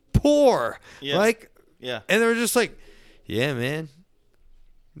poor. Yeah. Like, Yeah. and they were just like, yeah, man,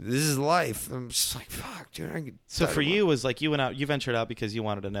 this is life. I'm just like, fuck, dude. I could So die for tomorrow. you, was like you ventured out because you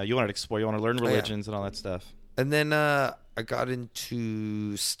wanted to know, you wanted to explore, you wanted to learn yeah. religions and all that stuff. And then I got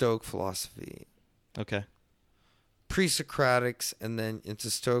into Stoic philosophy, Okay. pre-Socratics, and then into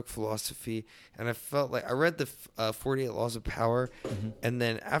Stoic philosophy. And I felt like I read the 48 Laws of Power. And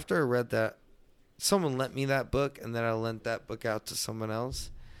then after I read that, someone lent me that book, and then I lent that book out to someone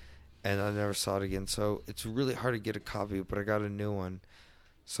else, and I never saw it again. So it's really hard to get a copy, but I got a new one.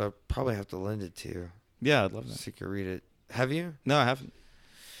 So I probably have to lend it to you Yeah, I'd love so that. you can read it. Have you? No, I haven't.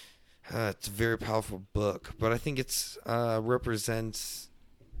 It's a very powerful book, but I think it's represents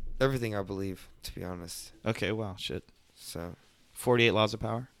everything I believe, to be honest. Okay, wow, shit. So, 48 Laws of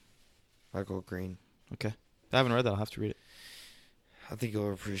Power. Michael Green. Okay. I haven't read that. I'll have to read it. I think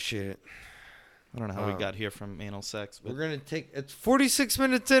you'll appreciate it. I don't know how we got here from anal sex, but We're gonna take. It's 46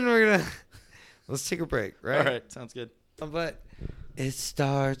 minutes in. We're gonna let's take a break, right? all right, sounds good. But it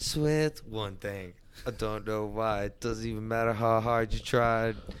starts with one thing. I don't know why. It doesn't even matter how hard you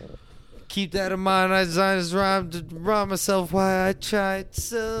tried. Keep that in mind. I designed this rhyme to remind myself why I tried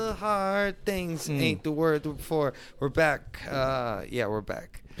so hard. Things ain't the word before. We're back. Yeah, we're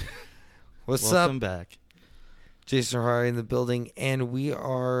back. What's Welcome up? back. Jason Harari in the building, and we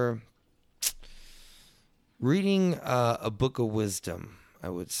are reading a book of wisdom, I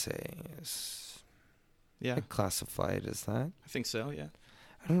would say. Yeah, I'd classify it as that. I think so, yeah.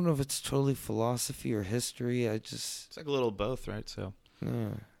 I don't know if it's totally philosophy or history. It's like a little both, right? So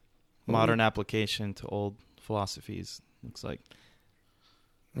Yeah. modern application to old philosophies, looks like.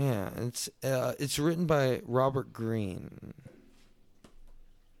 Yeah, it's written by Robert Greene.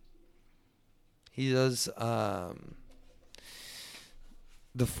 He does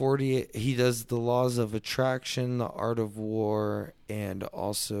the 48. He does the Laws of Attraction, the Art of War, and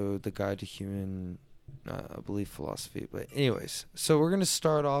also the Guide to Human, I believe, philosophy. But anyways, so we're gonna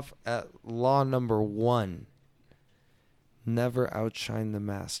start off at law number 1. Never outshine the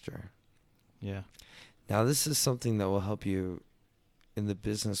master. Yeah. Now, this is something that will help you in the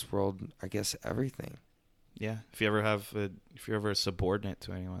business world, I guess, everything. Yeah. If you're ever a subordinate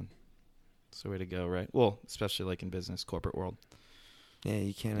to anyone, it's the way to go, right? Well, especially like in business, corporate world, Yeah,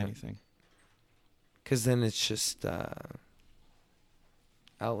 you can't. anything. Because then it's just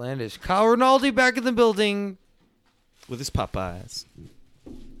outlandish. Kyle Rinaldi back in the building. With his Popeyes.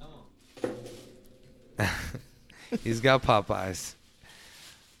 He's got Popeyes.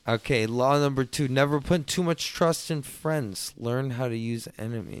 Okay, law number 2. Never put too much trust in friends. Learn how to use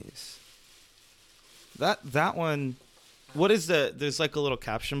enemies. That one, what is there's like a little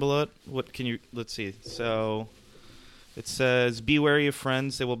caption below it. What can you, let's see. So it says, be wary of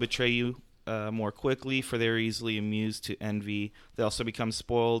friends. They will betray you more quickly, for they are easily amused to envy. They also become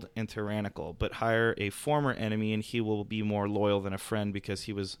spoiled and tyrannical. But hire a former enemy and he will be more loyal than a friend because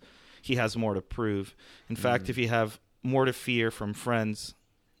he has more to prove. In fact, if you have more to fear from friends,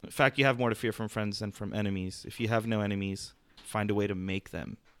 you have more to fear from friends than from enemies. If you have no enemies, find a way to make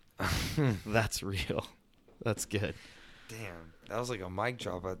them. That's real. That's good. Damn, that was like a mic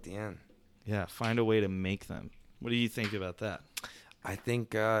drop at the end. Yeah, find a way to make them. What do you think about that? I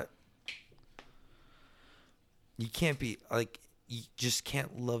think you can't be like, you just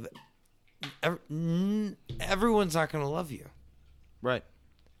can't love it. Everyone's not going to love you. Right.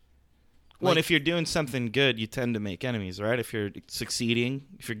 Well, and Like- if you're doing something good, you tend to make enemies, right? If you're succeeding,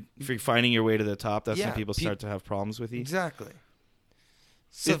 if you're finding your way to the top, that's Yeah, when people start to have problems with you. Exactly.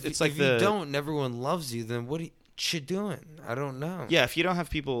 So It's like if the- you don't, and everyone loves you, then what are you doing? I don't know. Yeah, if you don't have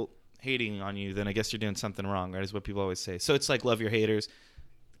people hating on you, then I guess you're doing something wrong, right? Is what people always say. So it's like love your haters,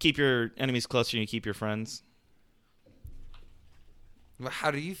 keep your enemies closer than you keep your friends. But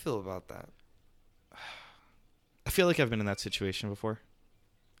how do you feel about that? I feel like I've been in that situation before.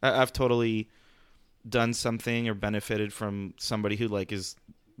 I've totally done something or benefited from somebody who like is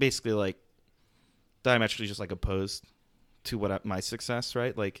basically like diametrically just like opposed to what my success,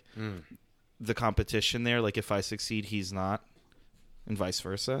 right? Like the competition there, like if I succeed, he's not, and vice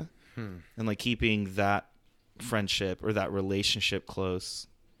versa. And like keeping that friendship or that relationship close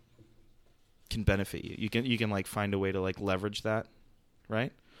can benefit you. You can like find a way to like leverage that,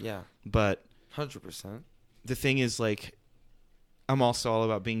 right? Yeah, But 100%. the thing is, like, I'm also all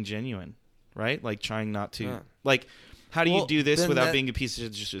about being genuine, right? Like trying not to, Yeah. like, How do you Well, do this then without that- being a piece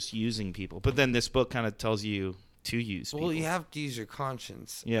of just using people? But then this book kind of tells you to use people. Well, you have to use your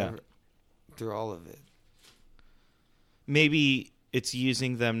conscience. Yeah. Through all of it. Maybe it's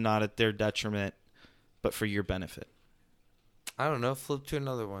using them not at their detriment, but for your benefit. I don't know. Flip to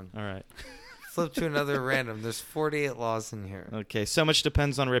another one. All right. Flip to another random. There's 48 laws in here. Okay. So much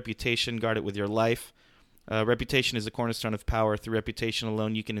depends on reputation. Guard it with your life. Reputation is a cornerstone of power. Through reputation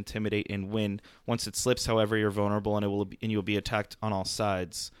alone, you can intimidate and win. Once it slips, however, you're vulnerable, and you will be attacked on all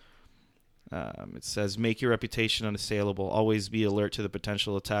sides. It says, make your reputation unassailable. Always be alert to the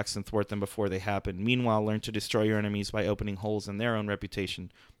potential attacks and thwart them before they happen. Meanwhile, learn to destroy your enemies by opening holes in their own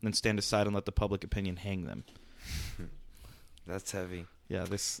reputation. Then stand aside and let the public opinion hang them. That's heavy. Yeah,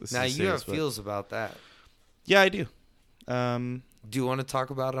 this Now, is you have serious, but- feels about that. Yeah, I do. Do you want to talk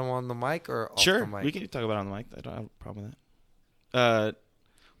about them on the mic or off Sure, the mic? we can talk about it on the mic. I don't have a problem with that.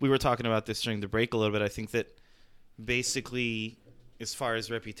 We were talking about this during the break a little bit. I think that basically, as far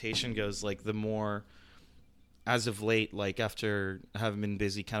as reputation goes, like the more, as of late, like after having been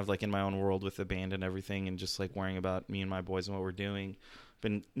busy kind of like in my own world with the band and everything and just like worrying about me and my boys and what we're doing,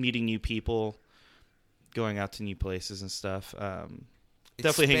 been meeting new people, going out to new places and stuff.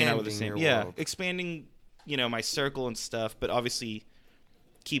 Definitely hanging out with the same. Expanding your Yeah, world. expanding, my circle and stuff, but obviously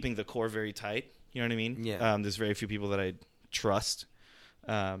keeping the core very tight. You know what I mean? Yeah. There's very few people that I trust,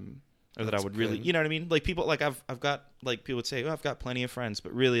 or that I That's would really, good. you know what I mean? Like people, like I've got, like people would say, oh, I've got plenty of friends,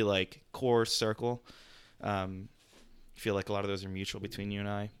 but really like core circle. I feel like a lot of those are mutual between you and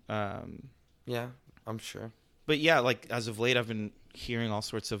I. Yeah, I'm sure. But yeah, like as of late, I've been hearing all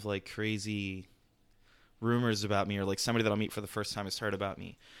sorts of like crazy rumors about me, or like somebody that I'll meet for the first time has heard about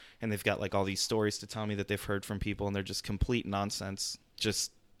me, and they've got like all these stories to tell me that they've heard from people, and they're just complete nonsense,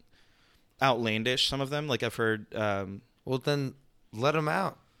 just outlandish. Some of them, like I've heard. Well, then let them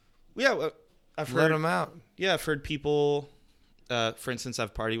out. Yeah, well, I've Let heard. them out. Yeah, I've heard people. For instance,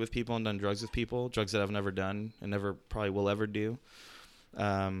 I've partied with people and done drugs with people, drugs that I've never done and never probably will ever do.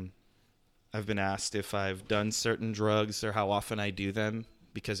 I've been asked if I've done certain drugs or how often I do them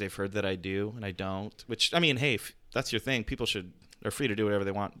because they've heard that I do and I don't. Which, I mean, hey, if that's your thing. People are free to do whatever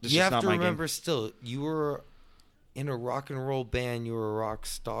they want. It's You just have not to my remember still, you were in a rock and roll band. You were a rock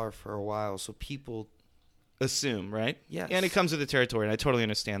star for a while. So people, game. Assume, right? Yes. And it comes with the territory, and I totally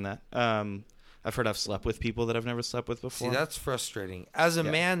understand that. I've heard I've slept with people that I've never slept with before. see, that's frustrating. As a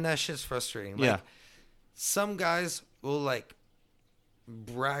Yeah. man, that shit's frustrating. Like, Yeah. some guys will like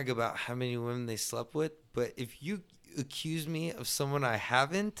brag about how many women they slept with, but if you accuse me of someone I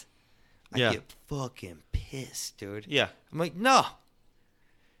haven't, I Yeah. get fucking pissed, dude. Yeah. I'm like, no,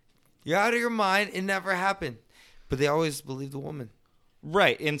 you're out of your mind. It never happened. But they always believe the woman.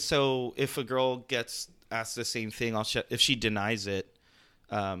 Right. And so if a girl gets asked the same thing, if she denies it,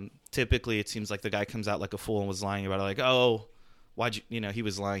 typically it seems like the guy comes out like a fool and was lying about it. Like, oh, why'd you, he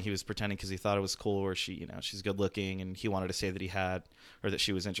was lying. He was pretending because he thought it was cool, or she, she's good looking and he wanted to say that he had, or that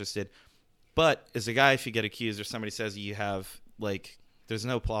she was interested. But as a guy, if you get accused or somebody says you have, like, there's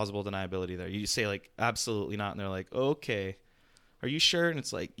no plausible deniability there. You say like, absolutely not. And they're like, okay, are you sure? And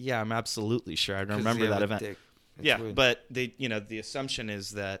it's like, yeah, I'm absolutely sure. I 'Cause remember they have that a event. dick. It's Yeah. weird. But they, the assumption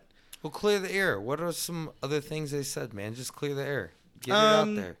is that, Well, clear the air. What are some other things they said, man? Just clear the air. Get it Um,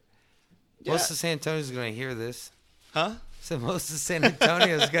 out there. yeah. Most of San Antonio's going to hear this. huh? So most of San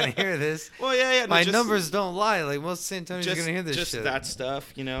Antonio's going to hear this. Well, yeah. no, My just- numbers don't lie. Like, most of San Antonio's just going to hear this just shit. that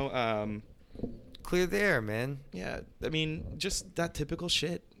stuff, Clear the air, man. Yeah, I mean, just that typical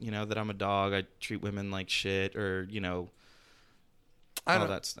shit, that I'm a dog, I treat women like shit, or, I all don't,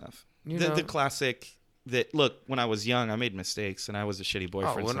 that stuff. you The know, classic that, look, when I was young, I made mistakes, and I was a shitty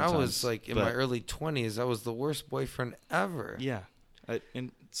boyfriend when sometimes. I was like in but- my early 20s, I was the worst boyfriend ever. Yeah,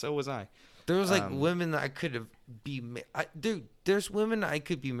 and so was I. There was like Um, women that I could have dude, there's women I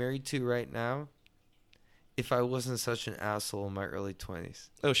could be married to right now if I wasn't such an asshole in my early 20s.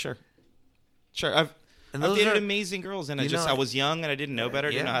 Oh, sure. I've And I've those dated are, amazing girls, and you know, I was young, and I didn't know better,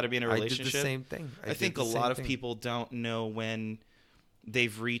 didn't know how to be in a I relationship. did the same thing. I think a lot of people don't know when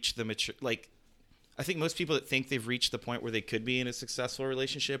they've reached the mature. Like, I think most people that think they've reached the point where they could be in a successful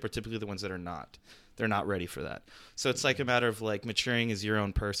relationship are typically the ones that are not. They're not ready for that. So it's like a matter of like maturing as your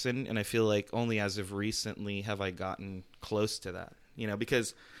own person. And I feel like only as of recently have I gotten close to that.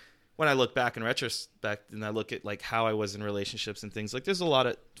 Because when I look back in retrospect and I look at like how I was in relationships and things, like there's a lot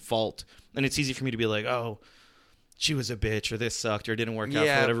of fault, and it's easy for me to be like, oh, she was a bitch, or this sucked, or it didn't work out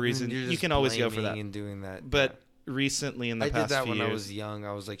for whatever reason. you're You just can always go for that. blaming and doing that. But recently in the I past did that few when years. I was young.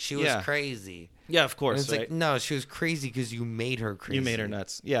 I was like, she was Yeah. crazy. Yeah, of And course. it's Right? like, no, she was crazy because you made her crazy. You made her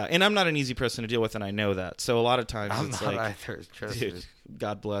nuts. Yeah, and I'm not an easy person to deal with, and I know that. So a lot of times I'm it's not like, either. Trust dude, me.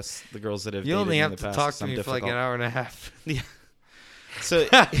 God bless the girls that have You dated only me have in the to past. talk 'cause to I'm me for like difficult. an hour and a half. Yeah. So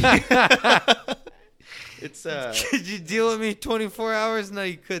it's Could you deal with me 24 hours? No,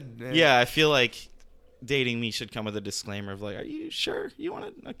 you couldn't. Man. yeah, I feel like dating me should come with a disclaimer of like, are you sure you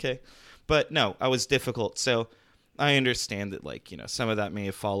want to? Okay. But no, I was difficult. So I understand that, like, you know, some of that may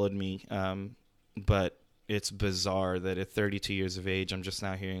have followed me. But it's bizarre that at 32 years of age, I'm just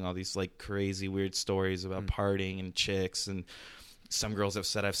now hearing all these like crazy weird stories about partying and chicks, and some girls have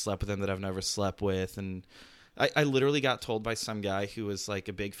said I've slept with them that I've never slept with. And I literally got told by some guy who was like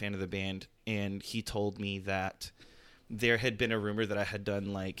a big fan of the band, and he told me that there had been a rumor that I had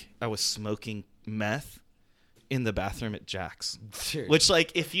done, like, I was smoking meth in the bathroom at Jack's. Dude. Which,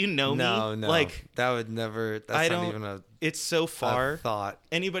 like, if you know no, me, no, like, that would never. That's I not don't- even a it's so far. thought.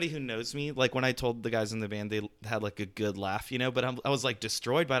 Anybody who knows me, like, when I told the guys in the band, they had like a good laugh, you know, but I was like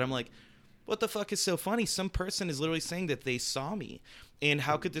destroyed by it. I'm like, what the fuck is so funny? Some person is literally saying that they saw me, and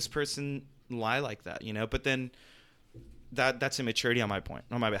how could this person lie like that, you know? But then that's immaturity on my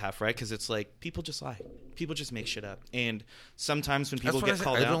behalf, right? Because it's like, people just lie, people just make shit up, and sometimes when people That's get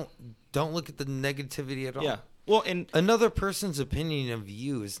what I said. called out, Don't look at the negativity at all. yeah, well, and Another person's opinion of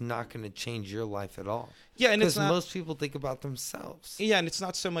you is not going to change your life at all. yeah, and it's Because not. most people think about themselves. Yeah, and it's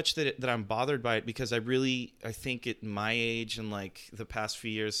not so much that I'm bothered by it, because I think at my age and like the past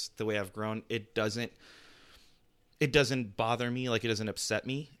few years, the way I've grown, it doesn't bother me, like it doesn't upset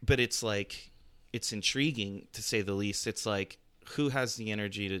me, but it's like, it's intriguing to say the least. It's like, who has the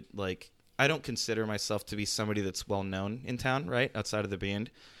energy to, like, I don't consider myself to be somebody that's well known in town, right? Outside of the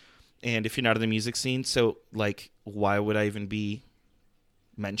band. And if you're not in the music scene, so like, why would I even be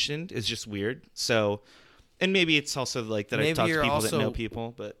mentioned? It's just weird. So, and maybe it's also like that I Maybe talk to you're people that also- know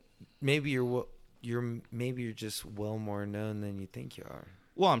people, but Maybe you're just well more known than you think you are.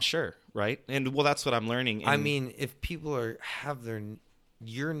 well, I'm sure, right? And well, that's what I'm learning. I And- mean, if people have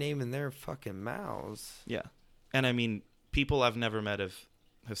your name in their fucking mouths. yeah, and I mean, people I've never met have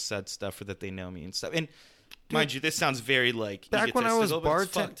said stuff or that they know me and stuff. And mind you, this sounds very like Back when I was egotistical, but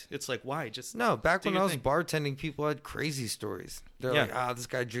it's bartend- fucked. It's like, why? Just No, back do when your I was thing. bartending, people had crazy stories. They're Yeah. like, this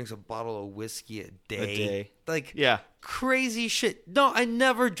guy drinks a bottle of whiskey a day. A day. Like, Yeah, crazy shit. No, I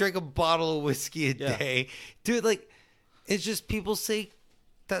never drank a bottle of whiskey a Yeah. day. Dude, like, it's just people say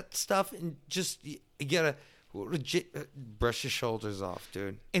that stuff and just, you gotta brush your shoulders off,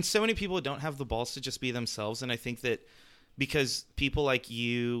 dude. and so many people don't have the balls to just be themselves. And I think that because people like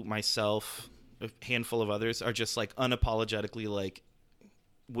you, myself, a handful of others are just like unapologetically like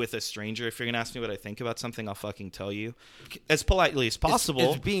with a stranger. If you're gonna ask me what I think about something, I'll fucking tell you as politely as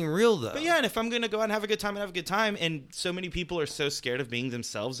possible. It's being real, though. But yeah, and if I'm going to go out and have a good time, and so many people are so scared of being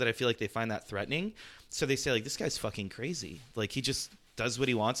themselves that I feel like they find that threatening. So they say, like, this guy's fucking crazy. Like, he just does what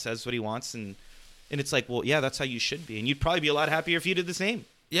he wants, says what he wants, and it's like, well, yeah, that's how you should be. And you'd probably be a lot happier if you did the same,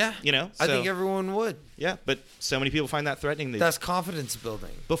 Yeah. you know? I So, think everyone would. yeah, but so many people find that threatening. That's confidence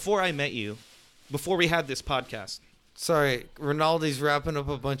building. Before I met you, before we had this podcast, Sorry, Ronaldo's wrapping up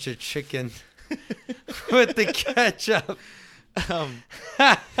a bunch of chicken with the ketchup.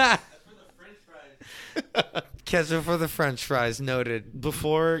 Ketchup for the French fries, noted.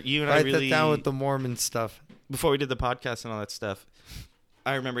 before you and I Write really... that down with the Mormon stuff. before we did the podcast and all that stuff,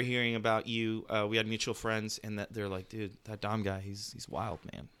 I remember hearing about you. We had mutual friends, and that they're like, dude, that Dom guy, he's wild,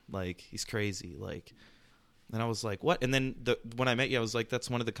 man. Like, he's crazy. Like, and I was like, what? And then when I met you, I was like, that's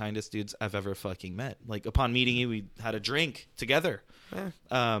one of the kindest dudes I've ever fucking met. Like, upon meeting you, we had a drink together.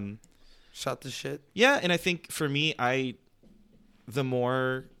 Yeah. Shot the shit. Yeah, and I think for me, the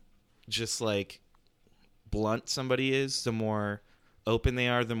more just like blunt somebody is, the more open they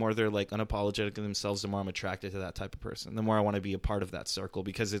are, the more they're like unapologetic of themselves, the more I'm attracted to that type of person. The more I want to be a part of that circle,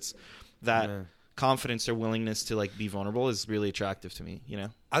 because it's that Yeah. confidence or willingness to like be vulnerable is really attractive to me, you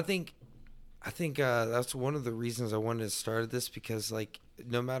know? I think that's one of the reasons I wanted to start this, because like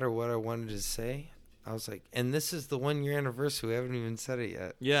no matter what I wanted to say, I was like, and this is the 1 year anniversary. We haven't even said it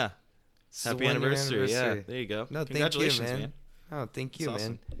yet. Yeah. This is the Happy 1 year anniversary. Yeah, anniversary. there you go. No, Congratulations, thank you, man. Oh, thank you, That's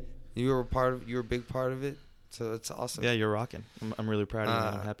man. You were a big part of it, so it's awesome. Yeah, you're rocking. I'm really proud of you,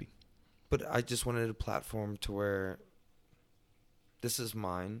 man. I'm happy. But I just wanted a platform to where this is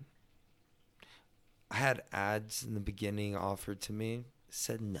mine. I had ads in the beginning offered to me.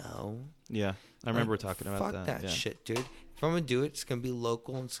 Said no. Yeah, I remember Like, talking about fuck that. that yeah. shit, dude. If I'm gonna do it, it's gonna be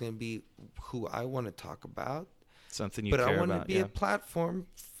local and it's gonna be who I want to talk about. Something you But I care want about. to be Yeah. a platform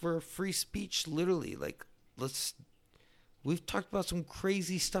for free speech. Literally, like let's We've talked about some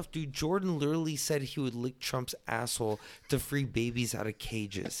crazy stuff, dude. Jordan literally said he would lick Trump's asshole to free babies out of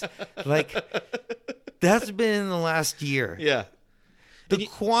cages. Like, that's been in the last year. Yeah. The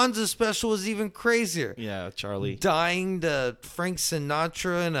Kwanzaa special was even crazier. Yeah, Charlie. Dying to Frank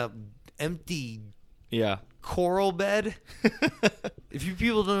Sinatra in a empty Yeah. coral bed. If you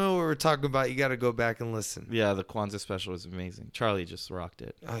people don't know what we're talking about, you got to go back and listen. Yeah, the Kwanzaa special was amazing. Charlie just rocked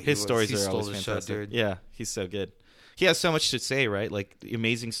it. Oh, he His was. stories He are stole always the show, fantastic. dude. Yeah, he's so good. He has so much to say, right? Like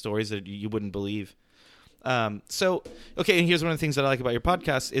amazing stories that you wouldn't believe. So, okay, and here's one of the things that I like about your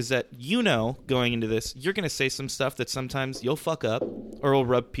podcast is that going into this, you're going to say some stuff that sometimes you'll fuck up or will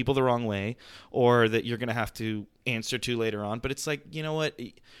rub people the wrong way or that you're going to have to answer to later on. But it's like, you know what?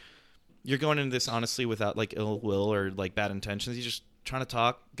 You're going into this honestly without like ill will or like bad intentions. You're just trying to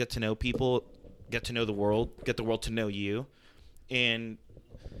talk, get to know people, get to know the world, get the world to know you. And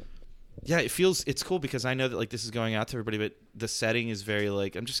yeah, it's cool because I know that like this is going out to everybody, but the setting is very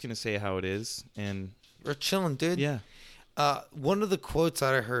like, I'm just going to say how it is. And We're chilling, dude. yeah. One of the quotes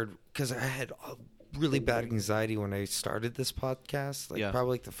that I heard, because I had really bad anxiety when I started this podcast,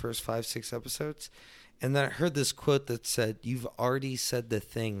 probably like the first 5-6 episodes. And then I heard this quote that said, "You've already said the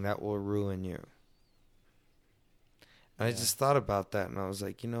thing that will ruin you." And I just thought about that, and I was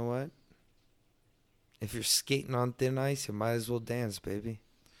like, you know what? If you're skating on thin ice, you might as well dance, baby.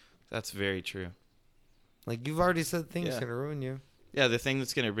 That's very true. Like, you've already said the thing that's Yeah. going to ruin you. Yeah, the thing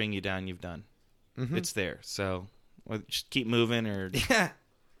that's going to bring you down, you've done. Mm-hmm. It's there. So just keep moving or, Yeah.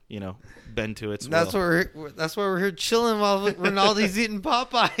 bend to its That's will. that's why we're here chilling while Ronaldo's eating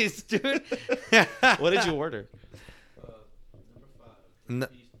Popeyes, dude. What did you order? No,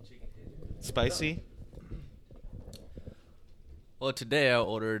 Spicy? Well, today I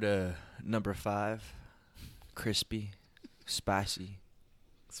ordered number 5, crispy, spicy,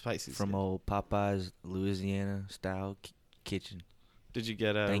 Spicy. from old Popeyes, Louisiana style kitchen Did you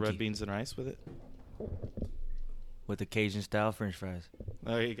get Thank red you. beans and rice with it? with the Cajun style French fries.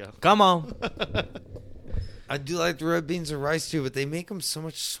 There you go. Come on. I do like the red beans and rice too, but they make them so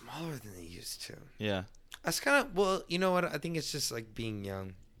much smaller than they used to. Yeah. That's kind of, well, you know what? I think it's just like being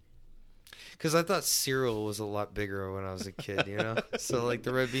young. Because I thought cereal was a lot bigger when I was a kid, you know? So like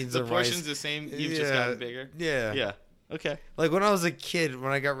the red beans The and portion's rice. the same. You've just gotten bigger. Yeah. Yeah. Okay. Like when I was a kid,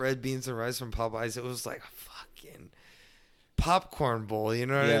 when I got red beans and rice from Popeyes, it was like a fucking popcorn bowl, you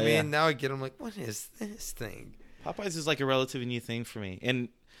know what I Yeah, mean? yeah. Now I get them like, what is this thing? Popeyes is like a relatively new thing for me. And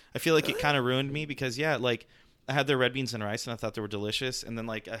I feel like it kind of ruined me because, like I had their red beans and rice and I thought they were delicious. And then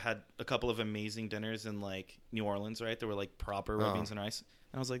like I had a couple of amazing dinners in like New Orleans, right? They were like proper red beans and rice.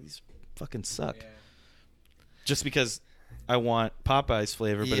 And I was like, these fucking suck. Yeah. Just because I want Popeyes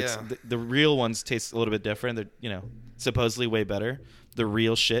flavor, but it's Yeah. the real ones taste a little bit different. They're, supposedly way better. The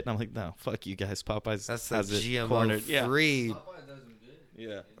real shit. And I'm like, no, fuck you guys. Popeyes That's the has it GMO cornered. Yeah. free. Popeyes does them good.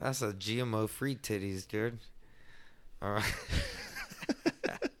 Yeah. That's a GMO free titties, dude. All right.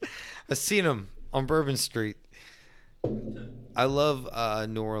 I've seen them on Bourbon Street. I love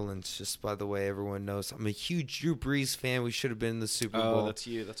New Orleans, just by the way, everyone knows. I'm a huge Drew Brees fan. We should have been in the Super Bowl. Oh, that's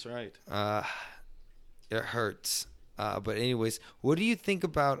you. That's right. It hurts. But anyways, what do you think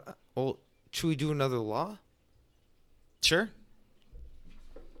about, should we do another law? Sure.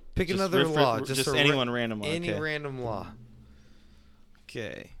 Pick Just another riff- law. just a anyone random. Any Okay. random law.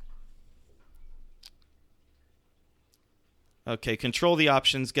 Okay. Okay, control the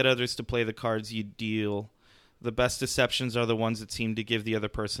options, get others to play the cards you deal. The best deceptions are the ones that seem to give the other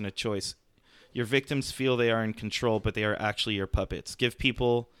person a choice. Your victims feel they are in control, but they are actually your puppets. Give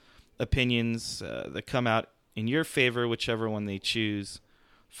people opinions that come out in your favor, whichever one they choose.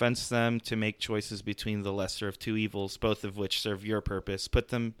 Fence them to make choices between the lesser of two evils, both of which serve your purpose. Put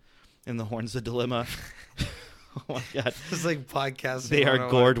them in the horns of dilemma. Oh my God. It's like podcasting. They are 101.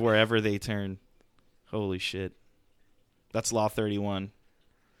 gored wherever they turn. Holy shit. That's Law 31.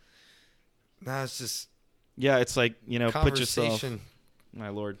 Nah, it's just Yeah, it's like, put yourself. conversation. My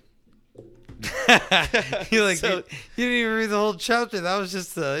lord. You're like, So- you didn't even read the whole chapter. That was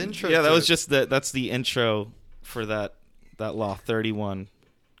just the intro. Yeah, that to was it. just that's the intro for that Law 31.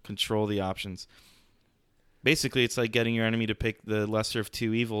 Control the options. Basically, it's like getting your enemy to pick the lesser of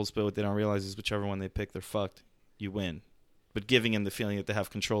two evils, but what they don't realize is whichever one they pick, they're fucked. You win. But giving them the feeling that they have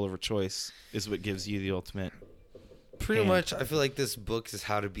control over choice is what gives you the ultimate. pretty hand. much. I feel like this book is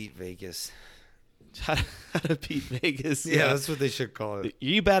how to beat Vegas. How to beat Vegas. Yeah, that's what they should call it. Are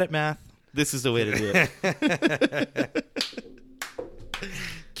you bad at math? This is the way to do it.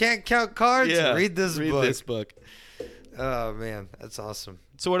 Can't count cards? Yeah, Read this book. Read this book. Oh man, that's awesome.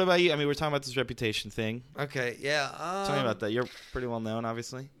 So what about you? I mean, we're talking about this reputation thing. Okay, yeah. Tell me about that. You're pretty well known,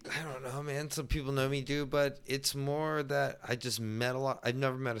 obviously. I don't know, man. Some people know me, dude, but it's more that I just met a lot. I've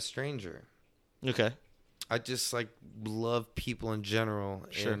never met a stranger. Okay. I just like love people in general,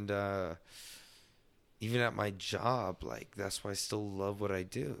 Sure. and even at my job, like that's why I still love what I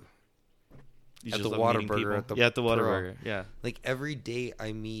do. You At just the love meeting Whataburger, people? at the yeah, at the Pearl. Whataburger. Yeah. Like every day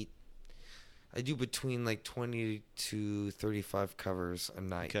I do between like 20 to 35 covers a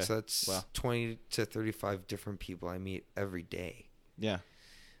night. Okay. So that's Wow. 20 to 35 different people I meet every day. Yeah.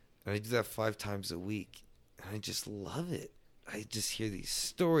 And I do that 5 times a week. And I just love it. I just hear these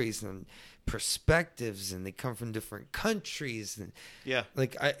stories and perspectives, and they come from different countries. And Yeah.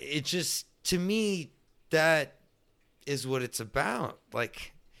 like, it just, to me, that is what it's about.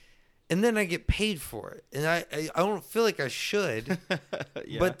 Like, and then I get paid for it. And I don't feel like I should,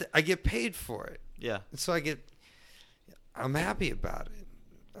 Yeah. but I get paid for it. yeah. And so I'm happy about it.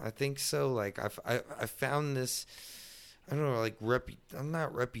 I think so. Like I found this, I don't know, like I'm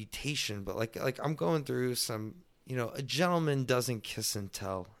not reputation, but like I'm going through some, a gentleman doesn't kiss and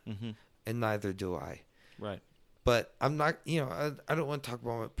tell, Mm-hmm. and neither do I. Right. But I'm not, I don't want to talk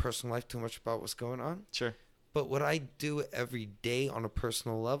about my personal life too much about what's going on. Sure. But what I do every day on a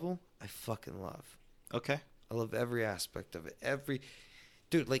personal level, I fucking love. Okay. I love every aspect of it.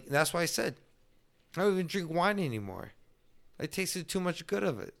 Dude, like, that's why I said, I don't even drink wine anymore. I tasted too much good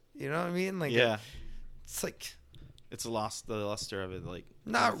of it. You know what I mean? Like, Yeah. it's like, It's lost the luster of it. Like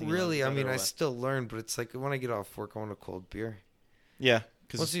not anything really. else I mean, better or I what? still learn, but it's like when I get off work, I want a cold beer. Yeah.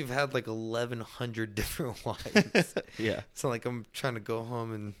 Once you've had like 1,100 different wines, Yeah. it's not like I'm trying to go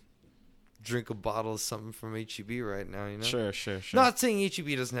home and drink a bottle of something from HEB right now, Sure. Not saying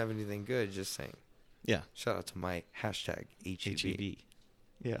HEB doesn't have anything good, just saying. Yeah. Shout out to my hashtag HEB. HEB.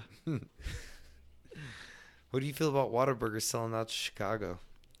 Yeah. What do you feel about Whataburger selling out to Chicago?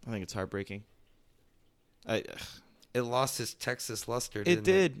 I think it's heartbreaking. It lost its Texas luster, It didn't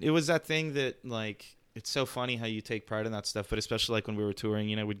did. It was that thing that, like, it's so funny how you take pride in that stuff, but especially, like, when we were touring,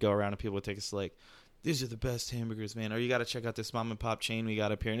 we'd go around and people would take us, like, these are the best hamburgers, man. Or you got to check out this mom and pop chain we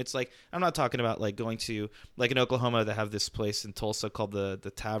got up here. And it's like, I'm not talking about, like, going to, like, in Oklahoma, they have this place in Tulsa called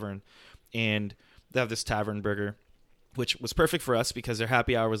the Tavern. And they have this Tavern burger, which was perfect for us because their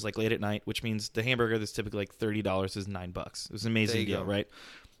happy hour was, like, late at night, which means the hamburger that's typically, like, $30 is $9. It was an amazing deal, right?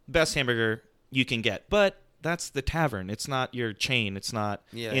 Best hamburger you can get. But that's the Tavern. It's not your chain. It's not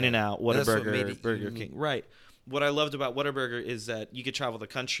In-N-Out, Whataburger, Burger King. Right. What I loved about Whataburger is that you could travel the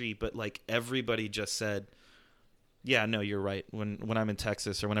country, but like everybody just said, yeah, no, you're right. When I'm in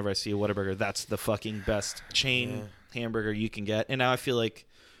Texas or whenever I see a Whataburger, that's the fucking best chain hamburger you can get. And now I feel like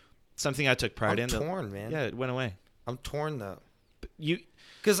something I took pride in. I'm torn, man. Yeah, it went away. I'm torn, though. But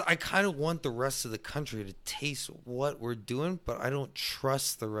because I kind of want the rest of the country to taste what we're doing, but I don't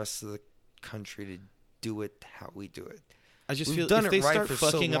trust the rest of the country to do it how we do it. I just We've feel done if it they right start for so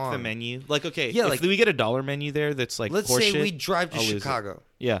fucking up the long. menu, like, okay, Yeah, if like- we get a $1 menu there that's like Let's horseshit, say we drive to I'll lose it. Chicago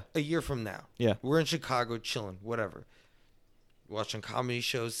Yeah, a year from now. yeah, We're in Chicago chilling, whatever. Watching comedy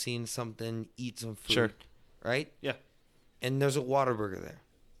shows, seeing something, eat some food. Sure. Right? yeah. And there's a Whataburger there.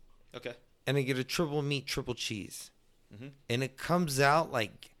 Okay. And I get a triple meat, triple cheese. Mm-hmm. And it comes out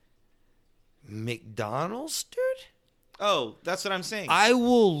like McDonald's, dude? Oh, that's what I'm saying. I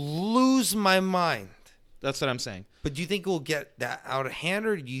will lose my mind. That's what I'm saying. But do you think we'll get that out of hand,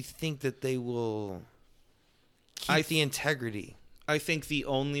 or do you think that they will keep the integrity? I think the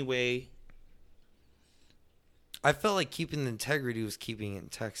only way. I felt like keeping the integrity was keeping it in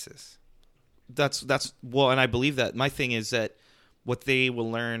Texas. That's well, and I believe that. My thing is that what they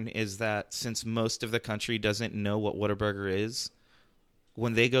will learn is that since most of the country doesn't know what Whataburger is,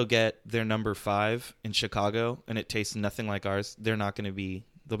 when they go get their number 5 in Chicago and it tastes nothing like ours, they'll be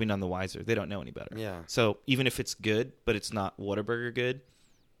none the wiser. They don't know any better. Yeah. So even if it's good, but it's not Whataburger good,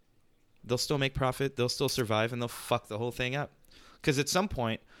 they'll still make profit. They'll still survive, and they'll fuck the whole thing up. Because at some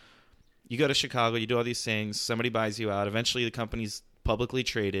point, you go to Chicago, you do all these things, somebody buys you out. Eventually, the company's publicly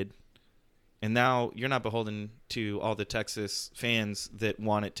traded, and now you're not beholden to all the Texas fans that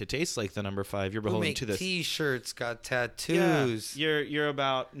want it to taste like the number 5. You're Who beholden make to this. T-shirts, got tattoos. Yeah, you're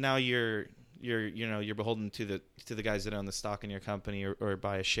about now. You're beholden to the guys that own the stock in your company or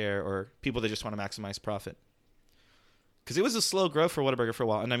buy a share, or people that just want to maximize profit. Because it was a slow growth for Whataburger for a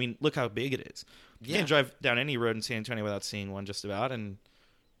while, and I mean, look how big it is. You can't drive down any road in San Antonio without seeing one, just about. And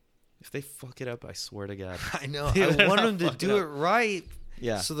if they fuck it up, I swear to God, I know. They're I want not them to fucking do up. it right.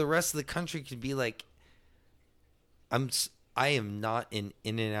 Yeah. So the rest of the country could be like, I am not an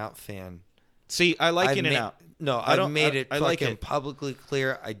In-N-Out fan. See, I like I've In-N-Out. No, I I've don't- made it I fucking like it. publicly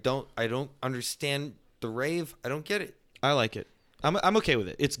clear. I don't understand the rave. I don't get it. I like it. I'm okay with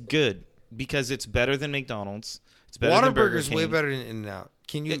it. It's good because it's better than McDonald's. It's better than Burger Whataburger's King. way better than In-N-Out.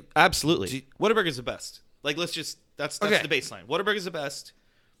 Can you? Absolutely. Whataburger's the best. Like, that's Okay. the baseline. Whataburger's the best.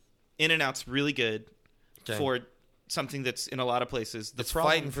 In-N-Out's really good for something that's in a lot of places. It's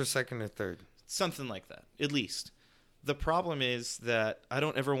fighting for second or third. Something like that, at least. The problem is that I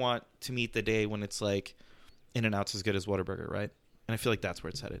don't ever want to meet the day when it's like In-N-Out's as good as Whataburger, right? And I feel like that's where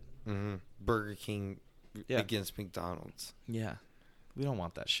it's headed. Mm-hmm. Burger King against McDonald's. Yeah. We don't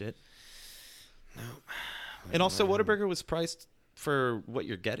want that shit. No. And also, Whataburger was priced for what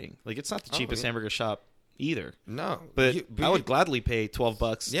you're getting. Like, it's not the cheapest yeah. hamburger shop either. No. But I would gladly pay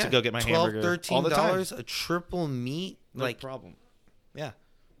 $12 to go get my hamburger $12, all the time. $13, a triple meat. No problem. Yeah.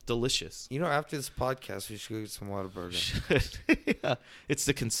 Delicious. You know, after this podcast, we should go get some Whataburger. Yeah. It's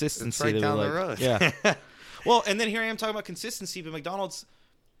the consistency. It's right that we down the like. road. Yeah. Well, and then here I am talking about consistency, but McDonald's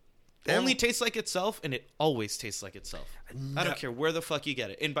only tastes like itself, and it always tastes like itself. I don't care where the fuck you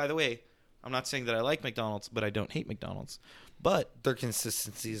get it. And by the way, I'm not saying that I like McDonald's, but I don't hate McDonald's. But their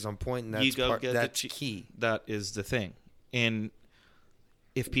consistency is on point, and that's, you go get that's key. That is the thing. And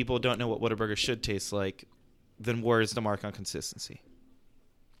if people don't know what Whataburger should taste like, then where is the mark on consistency?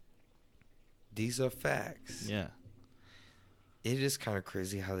 These are facts. Yeah. It is kind of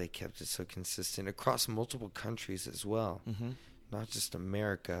crazy how they kept it so consistent across multiple countries as well. Mm-hmm. Not just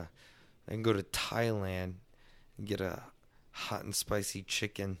America. I can go to Thailand and get a hot and spicy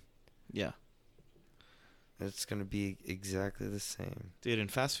chicken. Yeah. It's going to be exactly the same. Dude, and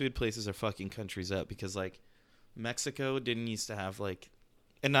fast food places are fucking countries up because, like, Mexico didn't used to have, like,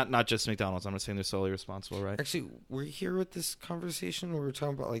 and not just McDonald's. I'm not saying they're solely responsible, right? Actually, were you here with this conversation where we were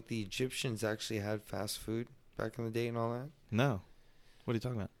talking about, like, the Egyptians actually had fast food back in the day and all that? No. What are you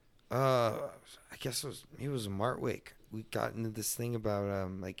talking about? I guess it was Martwick. We got into this thing about,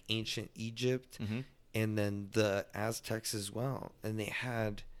 like, ancient Egypt and then the Aztecs as well. And they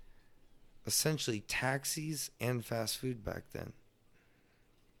had essentially taxis and fast food back then.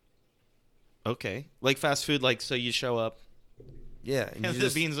 Okay. Like fast food, like, so you show up. Yeah. And the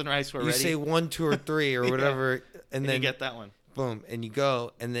beans and rice were you ready. say 1, 2, or 3 or whatever. And then you get that one. Boom. And you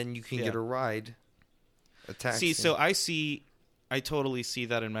go. And then you can get a ride. A taxi. See, so I totally see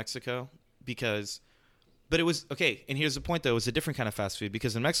that in Mexico because, but it was, okay, and here's the point though, it was a different kind of fast food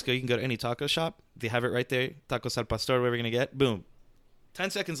because in Mexico you can go to any taco shop, they have it right there, tacos al pastor, whatever you're going to get, boom. 10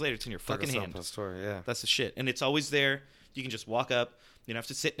 seconds later, it's in your fucking Tacos al hand. pastor, yeah. That's the shit. And it's always there. You can just walk up. You don't have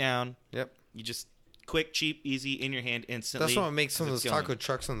to sit down. Yep. You just, quick, cheap, easy, in your hand instantly. That's what makes some of those going. taco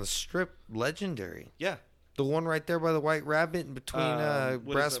trucks on the strip legendary. Yeah. The one right there by the White Rabbit in between What is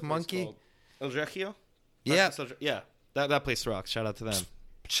Brass that place Monkey. called? El Regio? Yeah. Yeah. That place rocks. Shout out to them.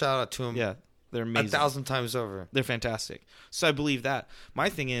 Shout out to them. Yeah. They're amazing. 1,000 times over. They're fantastic. So I believe that. My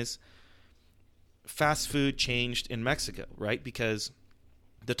thing is, fast food changed in Mexico, right? Because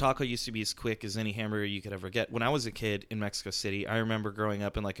the taco used to be as quick as any hamburger you could ever get. When I was a kid in Mexico City, I remember growing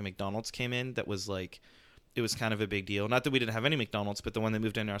up and like a McDonald's came in that was like, it was kind of a big deal. Not that we didn't have any McDonald's, but the one that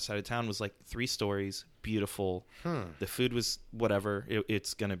moved in our side of town was like 3 stories, beautiful. The food was whatever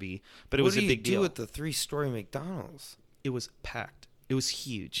it's going to be, but it was a big deal. What do you do with the 3-story McDonald's? It was packed. It was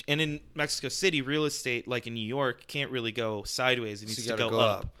huge. And in Mexico City, real estate, like in New York, can't really go sideways. It needs to go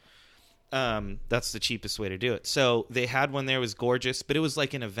up. That's the cheapest way to do it. So they had one there. It was gorgeous, but it was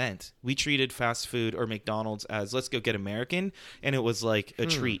like an event. We treated fast food or McDonald's as let's go get American, and it was like a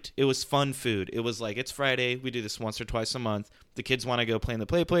treat. It was fun food. It was like, it's Friday. We do this once or twice a month. The kids want to go play in the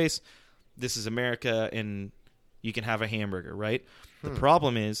play place. This is America, and you can have a hamburger, right? The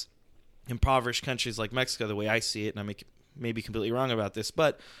problem is, impoverished countries like Mexico, the way I see it, and I may be completely wrong about this,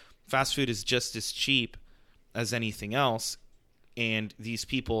 but fast food is just as cheap as anything else. And these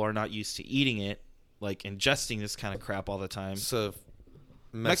people are not used to eating it, like ingesting this kind of crap all the time. So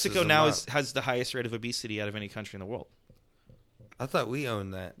Mexico now has the highest rate of obesity out of any country in the world. I thought we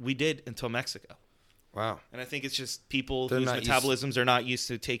owned that. We did until Mexico. Wow. And I think it's just people They're whose not metabolisms are not used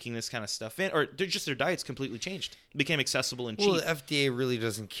to taking this kind of stuff in, or their diets completely changed. It became accessible and cheap. Well, the FDA really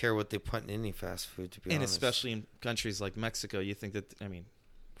doesn't care what they put in any fast food, to be and honest. especially in countries like Mexico, you think that, I mean,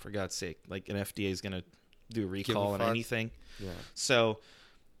 for God's sake, like an FDA is going to do a recall on anything. Yeah. So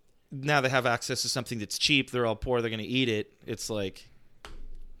now they have access to something that's cheap. They're all poor. They're going to eat it. It's like,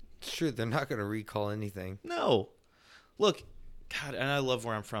 It's true. They're not going to recall anything. no. Look, God, and I love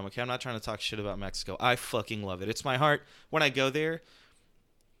where I'm from. Okay, I'm not trying to talk shit about Mexico. I fucking love it. It's my heart. When I go there,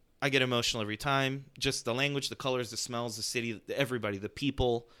 I get emotional every time. Just the language, the colors, the smells, the city, everybody, the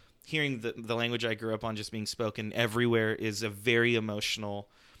people. Hearing the language I grew up on just being spoken everywhere is a very emotional.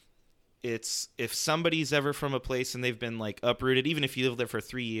 It's, if somebody's ever from a place and they've been like uprooted, even if you live there for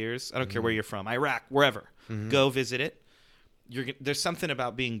 3 years, I don't care where you're from, Iraq, wherever, go visit it. there's something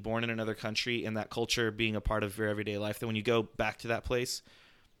about being born in another country and that culture being a part of your everyday life that when you go back to that place,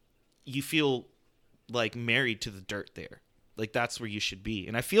 you feel like married to the dirt there. Like that's where you should be.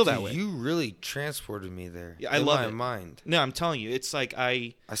 And I feel that way. You really transported me there. Yeah, I love my it. mind. No, I'm telling you, it's like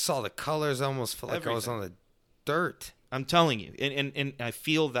I saw the colors. I almost felt like I was on the dirt. I'm telling you. And I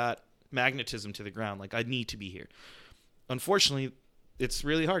feel that magnetism to the ground. Like I need to be here. Unfortunately, it's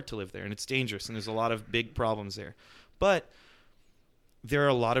really hard to live there and it's dangerous and there's a lot of big problems there. But there are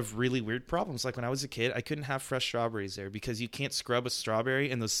a lot of really weird problems. Like when I was a kid, I couldn't have fresh strawberries there because you can't scrub a strawberry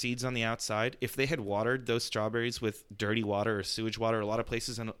and those seeds on the outside. If they had watered those strawberries with dirty water or sewage water, a lot of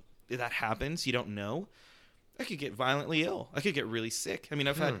places, and that happens, you don't know, I could get violently ill. I could get really sick. I mean,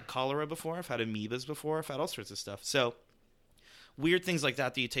 I've had cholera before. I've had amoebas before. I've had all sorts of stuff. So weird things like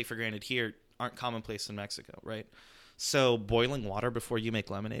that you take for granted here aren't commonplace in Mexico, right? So boiling water before you make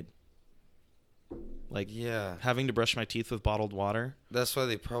lemonade. Like having to brush my teeth with bottled water. That's why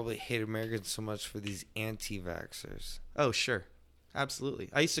they probably hate Americans so much for these anti-vaxxers. Oh, sure. Absolutely.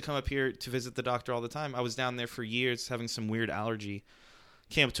 I used to come up here to visit the doctor all the time. I was down there for years having some weird allergy.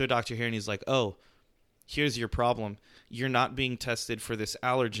 Came up to a doctor here and he's like, oh, here's your problem. You're not being tested for this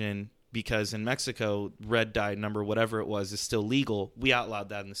allergen because in Mexico, red dye number, whatever it was, is still legal. We outlawed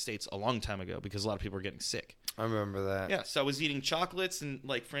that in the States a long time ago because a lot of people were getting sick. I remember that. Yeah, so I was eating chocolates and,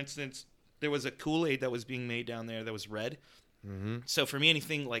 like, for instance, there was a Kool-Aid that was being made down there that was red. Mm-hmm. So for me,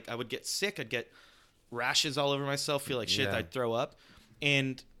 anything, like, I would get sick. I'd get rashes all over myself, feel like shit. Yeah. I'd throw up.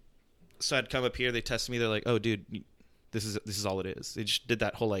 And so I'd come up here. They tested me. They're like, oh, dude, this is all it is. They just did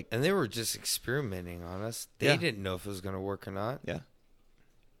that whole, like... And they were just experimenting on us. They didn't know if it was going to work or not. Yeah.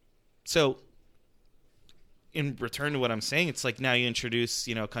 So in return to what I'm saying, it's like now you introduce,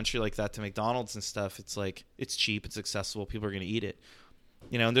 a country like that to McDonald's and stuff. It's like, it's cheap. It's accessible. People are going to eat it.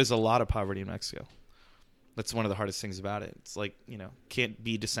 And there's a lot of poverty in Mexico. That's one of the hardest things about it. It's like, can't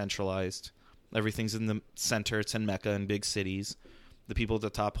be decentralized. Everything's in the center. It's in Mecca and big cities. The people at the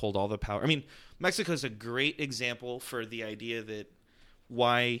top hold all the power. I mean, Mexico is a great example for the idea that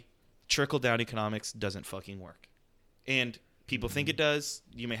why trickle-down economics doesn't fucking work. And people think it does.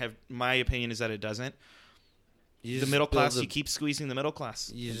 You may have, my opinion is that it doesn't. The middle class, you keep squeezing the middle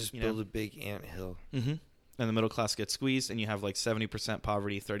class. You just build a big anthill. Mm-hmm. And the middle class gets squeezed, and you have like 70%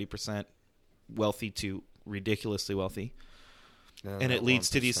 poverty, 30% wealthy to ridiculously wealthy. And it leads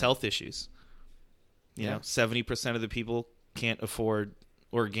 1%. To these health issues. You know, 70% of the people can't afford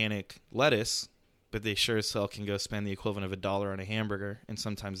organic lettuce, but they sure as hell can go spend the equivalent of $1 on a hamburger, and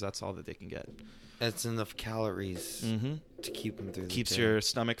sometimes that's all that they can get. That's enough calories to keep them through the Keeps day. your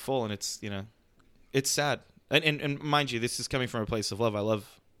stomach full, and it's, it's sad. And mind you, this is coming from a place of love. I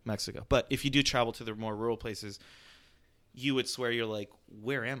love Mexico. But if you do travel to the more rural places, you would swear you're like,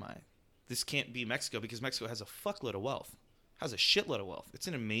 where am I? This can't be Mexico, because Mexico has a fuckload of wealth. Has a shitload of wealth. It's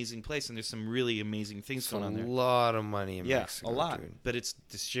an amazing place, and there's some really amazing things going on there. A lot of money in Mexico. Yeah, a lot. Dude. But it's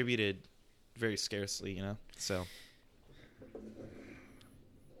distributed very scarcely, So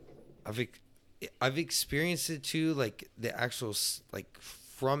I've experienced it too, like the actual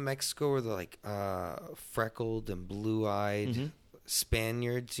from Mexico, where they're like freckled and blue-eyed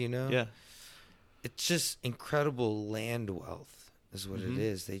Spaniards, Yeah. It's just incredible land wealth is what it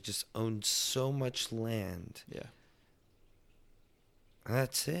is. They just own so much land. Yeah. And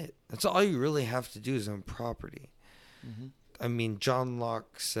that's it. That's all you really have to do is own property. I mean, John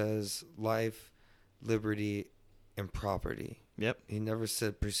Locke says life, liberty, and property. Yep. He never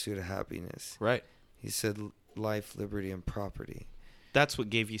said pursuit of happiness. Right. He said life, liberty, and property. That's what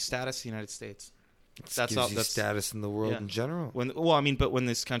gave you status in the United States. That's gives you status in the world in general. But when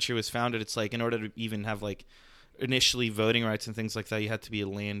this country was founded, it's like in order to even have like initially voting rights and things like that, you had to be a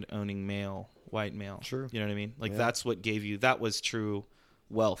land-owning male, white male. True. You know what I mean? Like that's what gave you, that was true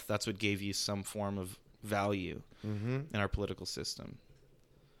wealth. That's what gave you some form of value in our political system.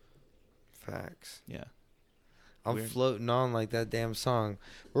 Facts. Yeah. I'm floating on like that damn song.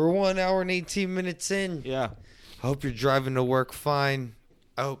 We're 1 hour and 18 minutes in. Yeah. I hope you're driving to work fine.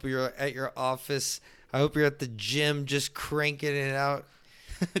 I hope you're at your office. I hope you're at the gym just cranking it out.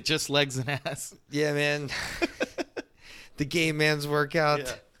 Just legs and ass. Yeah, man. The gay man's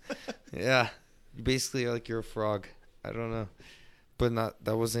workout. Yeah. Basically, like you're a frog. I don't know. But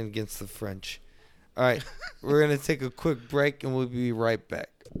that wasn't against the French. All right. We're going to take a quick break, and we'll be right back.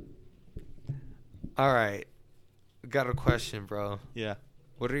 All right. Got a question, bro. Yeah.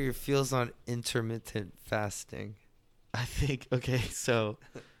 What are your feels on intermittent fasting? I think, so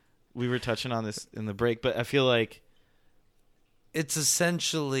we were touching on this in the break, but I feel like it's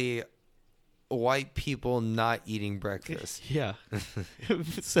essentially white people not eating breakfast. Yeah.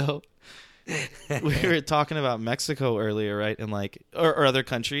 So we were talking about Mexico earlier, right? And like, or other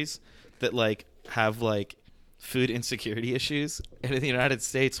countries that like have like food insecurity issues, and in the United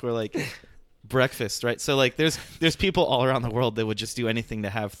States, we're like breakfast, right? So like, there's people all around the world that would just do anything to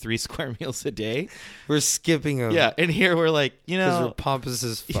have 3 square meals a day. We're skipping them. Yeah, and here we're like, you Because we're know, pompous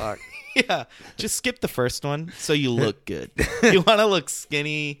as fuck. yeah, just skip the first one so you look good. You want to look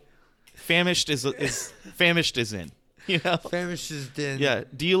skinny. Famished is in. You know. Famished is dead. Yeah.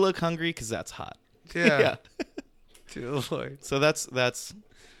 Do you look hungry? Because that's hot. Yeah. Dear Lord. So that's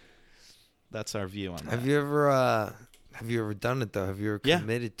our view on that. Have you ever done it though? Have you ever Yeah.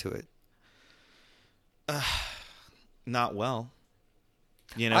 committed to it? Not well.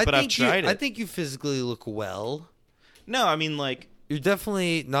 You know, but I've tried it. I think you physically look well. No, I mean like You're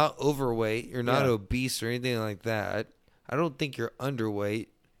definitely not overweight. You're not Yeah. obese or anything like that. I don't think you're underweight.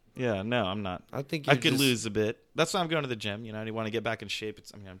 yeah, no, I'm not. I think I you're could just- lose a bit. That's why I'm going to the gym. You know, I want to get back in shape.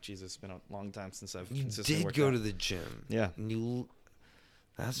 Jesus, it's been a long time since I've You consistently did worked go out. to the gym. Yeah. And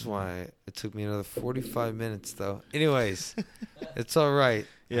that's why it took me another 45 minutes though. Anyways, it's all right.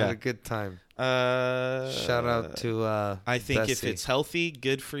 Yeah. Had a good time. Shout out to I think if Bessie. it's healthy,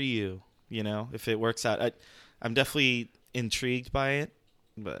 good for you. You know, if it works out, I'm definitely intrigued by it.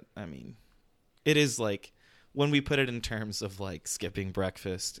 But I mean, it is like when we put it in terms of like skipping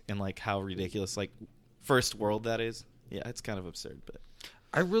breakfast and like how ridiculous, like first world that is. Yeah, it's kind of absurd. But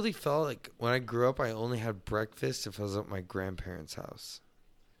I really felt like when I grew up, I only had breakfast if I was at my grandparents' house.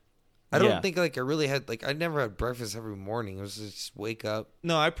 I don't Yeah. think like I really had like I never had breakfast every morning. It was just wake up.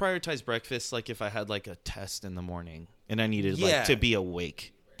 no, I prioritize breakfast like if I had like a test in the morning and I needed Yeah. like to be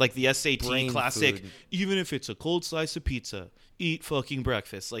awake. Like the SAT Brain classic, food. even if it's a cold slice of pizza, eat fucking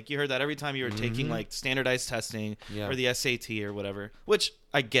breakfast. Like you heard that every time you were taking like standardized testing Yeah. or the SAT or whatever, which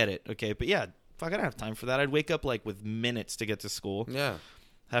I get it. Okay. But yeah, fuck, I don't have time for that. I'd wake up like with minutes to get to school. Yeah.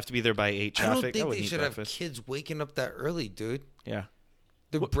 Have to be there by 8 I traffic. don't think they wouldn't eat should have breakfast. kids waking up that early, dude. Yeah.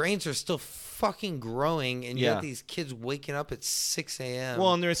 Their brains are still fucking growing, and you Yeah. have these kids waking up at 6 a.m.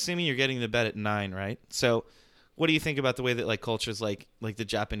 Well, and they're assuming you're getting to bed at 9, right? So what do you think about the way that like cultures like the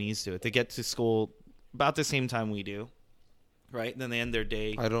Japanese do it? They get to school about the same time we do, right? Then they end their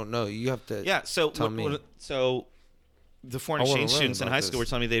day. I don't know. You have to. Yeah, so Tell me. so the foreign I wanna exchange learn students in about high school this. were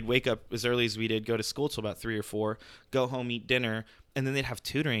telling me they'd wake up as early as we did, go to school till about 3 or 4, go home, eat dinner, and then they'd have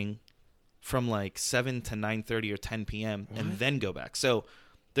tutoring from like 7 to 9:30 or 10 p.m. and then go back. So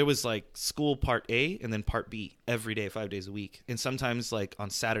there was like school part A and then part B every day, 5 days a week. And sometimes like on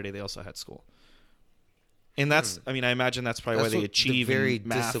Saturday they also had school. And that's, I mean, I imagine that's probably That's why they what the achieve very in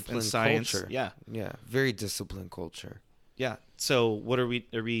math and disciplined science. culture. Yeah. Yeah. Very disciplined culture. Yeah. So what are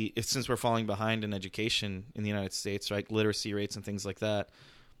we if, since we're falling behind in education in the United States, right? Literacy rates and things like that.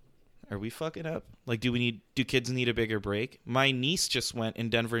 Are we fucking up? Like, do kids need a bigger break? My niece just went in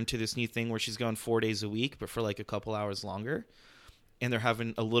Denver into this new thing where she's going 4 days a week, but for like a couple hours longer. And they're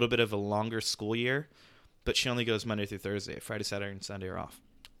having a little bit of a longer school year, but she only goes Monday through Thursday. Friday, Saturday, and Sunday are off.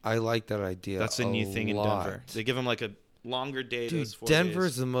 I like that idea. That's a new thing in lot. Denver. They give them like a longer day. Dude, those 4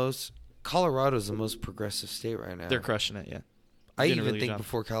 Denver's days. the most. Colorado's the most progressive state right now. They're crushing it. Yeah. I doing a even really good think job.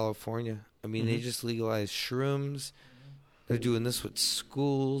 before California. I mean, they Mhm. just legalized shrooms. They're doing this with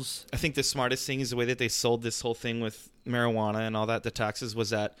schools. I think the smartest thing is the way that they sold this whole thing with marijuana and all that, the taxes,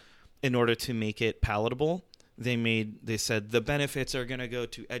 was that in order to make it palatable, they said the benefits are going to go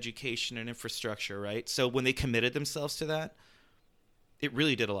to education and infrastructure, right? So when they committed themselves to that, it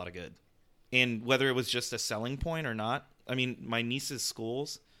really did a lot of good. And whether it was just a selling point or not, I mean, my niece's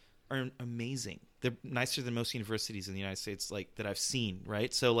schools are amazing. They're nicer than most universities in the United States, like that I've seen,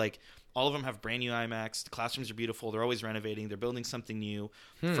 right? So like all of them have brand new IMAX. The classrooms are beautiful. They're always renovating. They're building something new.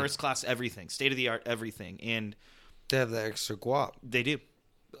 First class everything. State of the art everything. And They have the extra guap. they do.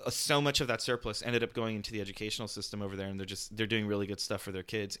 So much of that surplus ended up going into the educational system over there, and they're doing really good stuff for their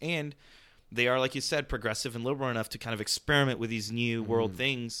kids. And they are, like you said, progressive and liberal enough to kind of experiment with these new world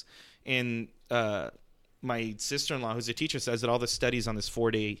things. And my sister-in-law, who's a teacher, says that all the studies on this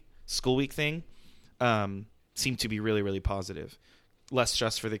 4-day school week thing seem to be really, really positive. Less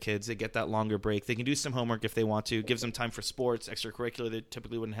stress for the kids. They get that longer break. They can do some homework if they want to. It gives them time for sports, extracurricular they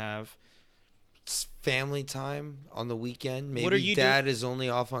typically wouldn't have. It's family time on the weekend. Maybe What are you dad is only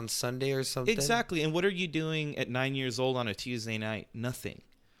off on Sunday or something. Exactly. And what are you doing at 9 years old on a Tuesday night? Nothing.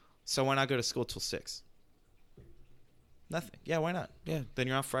 So why not go to school till 6? Nothing. Yeah, why not? Yeah. Then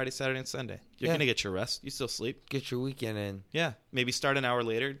you're off Friday, Saturday, and Sunday. You're Yeah. going to get your rest. You still sleep. Get your weekend in. Yeah. Maybe start an hour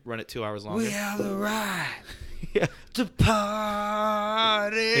later, run it 2 hours longer. We have the right Yeah. to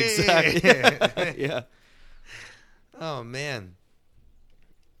party. Exactly. Yeah. Oh, man.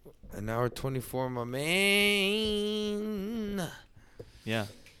 An hour 24, my man. Yeah.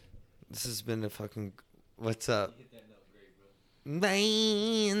 This has been a fucking. What's up?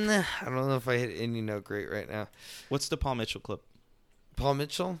 Man, I don't know if I hit any note great right now. What's the Paul Mitchell clip? Paul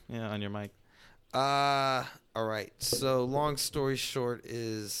Mitchell? Yeah, on your mic. All right. So long story short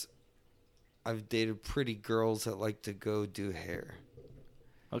is I've dated pretty girls that like to go do hair.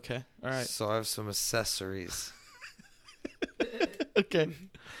 Okay. All right. So I have some accessories. Okay.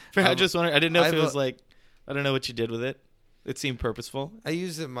 I just wondered. I didn't know if I've it was like, I don't know what you did with it. It seemed purposeful. I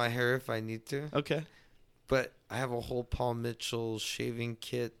use it in my hair if I need to. Okay. But I have a whole Paul Mitchell shaving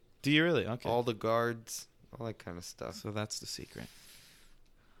kit, Do you really? Okay. all the guards, all that kind of stuff. So that's the secret.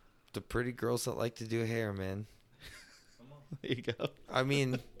 The pretty girls that like to do hair, man. There you go. I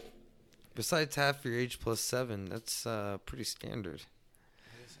mean, besides half your age plus 7, that's pretty standard.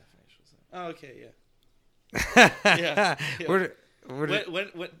 Oh, okay. Yeah. Yeah.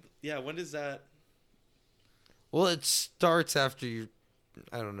 When does that? Well, it starts after you.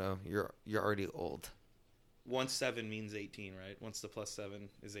 I don't know. You're already old. Once 7 means 18, right? Once the plus 7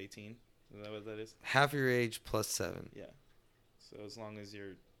 is 18. Is that what that is? Half your age plus 7. Yeah. So as long as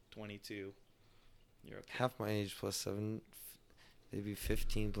you're 22, you're okay. Half my age plus 7. Maybe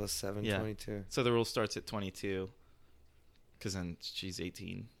 15 plus 7, Yeah. 22. So the rule starts at 22, because then she's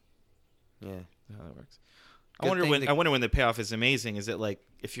 18. Yeah. That's how that works. Good I wonder when the payoff is amazing. Is it like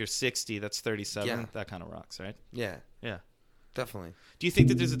if you're 60, that's 37? Yeah. That kind of rocks, right? Yeah. Yeah. Definitely. Do you think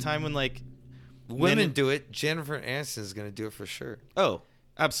that there's a time when like Women do it. Jennifer Aniston is going to do it for sure. Oh,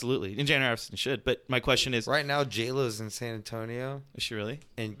 absolutely. And Jennifer Aniston should. But my question is, Right now, J-Lo's in San Antonio. is she really?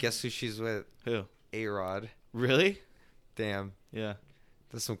 And guess who she's with? Who? A-Rod. Really? Damn. Yeah.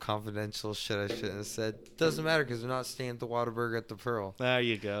 That's some confidential shit I shouldn't have said. Doesn't matter because they're not staying at the Whataburger at the Pearl. There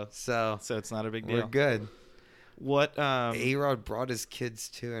you go. So So it's not a big deal. we're good. What? A-Rod brought his kids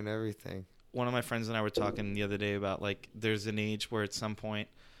too and everything. One of my friends and I were talking the other day about like there's an age where at some point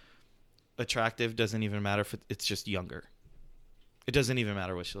attractive doesn't even matter if it's just younger. It doesn't even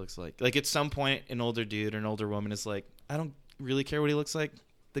matter what she looks like. Like at some point an older dude or an older woman is like, I don't really care what he looks like.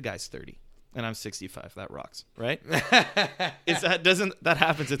 The guy's 30 and I'm 65. That rocks, right? That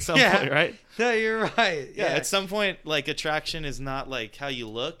happens at some point, right? No, you're right. Yeah, at some point like attraction is not like how you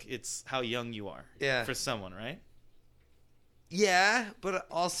look, it's how young you are. Yeah. For someone, right? Yeah, but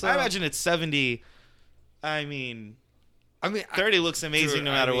also I imagine at 70, I mean 30 looks amazing Drew,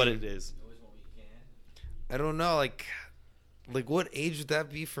 no matter what I mean, it is. I don't know, like what age would that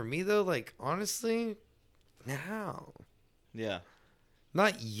be for me though? Like honestly, now. Yeah.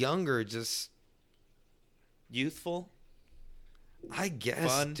 Not younger, just Youthful? I guess,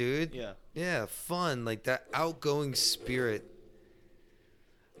 Fun? dude. Yeah. Yeah, fun, like that outgoing spirit.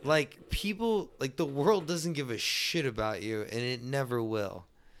 Like people, like the world doesn't give a shit about you, and it never will.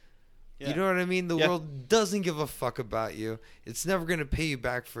 Yeah. You know what I mean? The Yeah. world doesn't give a fuck about you. It's never going to pay you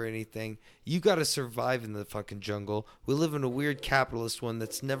back for anything. You got to survive in the fucking jungle. We live in a weird capitalist one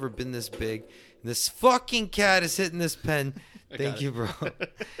that's never been this big. And this fucking cat is hitting this pen. Thank you, bro.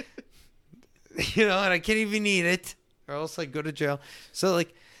 You know, and I can't even eat it, or else I go to jail. So,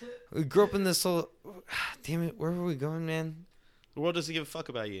 like, we grew up in this whole... Damn it, where were we going, man? The world doesn't give a fuck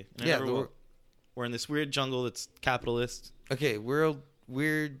about you. And it Yeah, never will. We're in this weird jungle that's capitalist. Okay,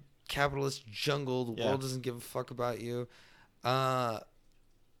 weird capitalist jungle. The Yeah. world doesn't give a fuck about you.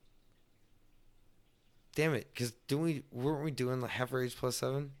 Damn it, because weren't we doing like half our age plus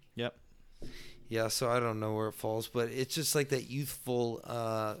 7? Yep. Yeah, so I don't know where it falls, but it's just like that youthful,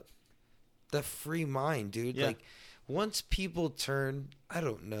 that free mind, dude. Yeah. Like once people turn, I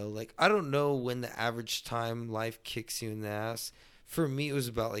don't know when the average time life kicks you in the ass. For me, it was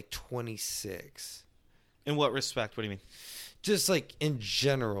about like 26. In what respect? What do you mean? Just like in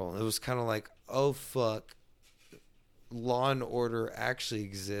general, it was kind of like, oh fuck, Law and Order actually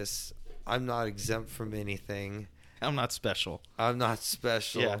exists. I'm not exempt from anything. I'm not special. I'm not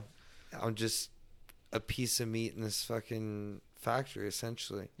special. Yeah. I'm just a piece of meat in this fucking factory,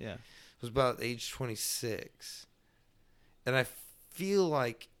 essentially. Yeah. It was about age 26. And I feel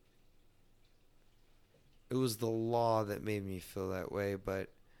like it was the law that made me feel that way, but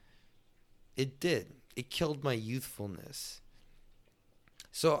it did. It killed my youthfulness.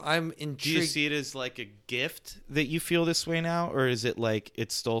 So I'm intrigued. Do you see it as like a gift that you feel this way now, or is it like it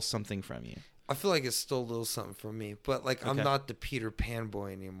stole something from you? I feel like it stole a little something from me, but like I'm Okay. not the Peter Pan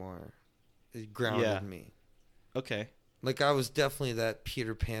boy anymore. It grounded Yeah. me. Okay. Like I was definitely that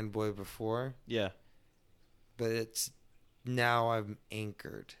Peter Pan boy before, Yeah. but it's now I'm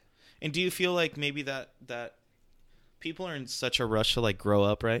anchored. And do you feel like maybe that people are in such a rush to like grow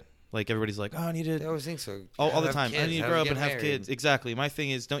up, right? Like everybody's like, oh, I need I to always think so. all the Have time. I kids, need to have grow up get and have married. kids. Exactly. My thing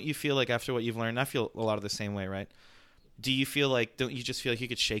is, don't you feel like after what you've learned, I feel a lot of the same way, right? do you feel like, don't you just feel like you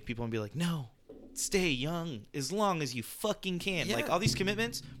could shake people and be like, no, stay young as long as you fucking can? Yeah. Like all these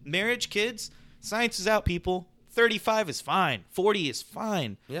commitments, marriage, kids, science is out, people. 35 is fine. 40 is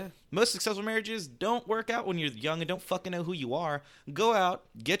fine. Yeah. Most successful marriages don't work out when you're young and don't fucking know who you are. Go out,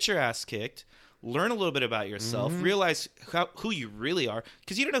 get your ass kicked, learn a little bit about yourself, realize who you really are,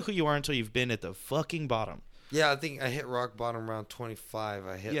 because you don't know who you are until you've been at the fucking bottom. Yeah, I think I hit rock bottom around 25.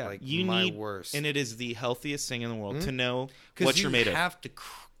 I hit my worst. And it is the healthiest thing in the world to know what you're made of.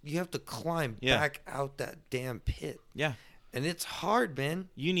 You have to climb Yeah. back out that damn pit. Yeah. And it's hard, man.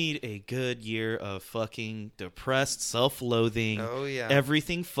 You need a good year of fucking depressed self-loathing. Oh, yeah.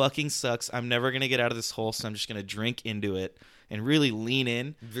 Everything fucking sucks. I'm never going to get out of this hole, so I'm just going to drink into it and really lean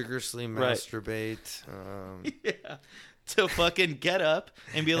in. Vigorously Right. masturbate. Yeah. To fucking get up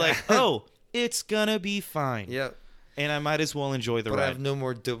and be like, oh, it's going to be fine. Yep. And I might as well enjoy the But I ride. have no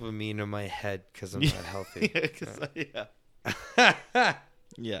more dopamine in my head because I'm not healthy. Yeah.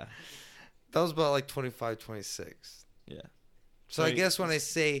 Yeah. That was about like 25, 26. Yeah. So I Right. guess when I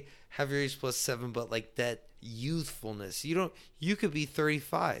say have your age plus 7, but like that youthfulness, you could be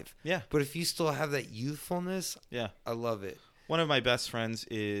 35. Yeah. But if you still have that youthfulness, Yeah. I love it. One of my best friends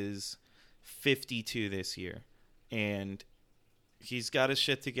is 52 this year, and he's got his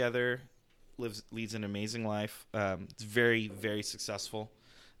shit together, leads an amazing life. It's very, very successful.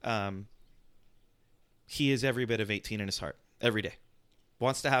 He is every bit of 18 in his heart every day.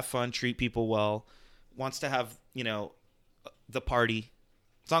 Wants to have fun, treat people well, wants to have, the party.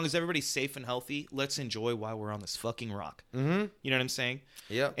 As long as everybody's safe and healthy, let's enjoy while we're on this fucking rock. Mm-hmm. You know what I'm saying?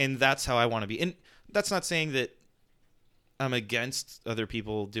 Yeah. And that's how I want to be. And that's not saying that I'm against other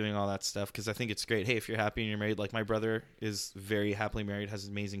people doing all that stuff, because I think it's great. Hey, if you're happy and you're married, like my brother is very happily married, has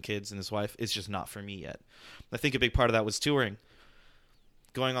amazing kids and his wife. It's just not for me yet. I think a big part of that was touring.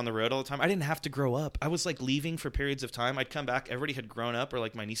 Going on the road all the time. I didn't have to grow up. I was like leaving for periods of time. I'd come back. Everybody had grown up, or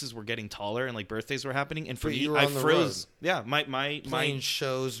like my nieces were getting taller and like birthdays were happening. And for But me, you were I on the froze. road. Yeah. My Playing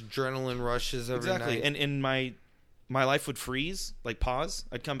shows, adrenaline rushes every exactly. night. And my life would freeze, like pause.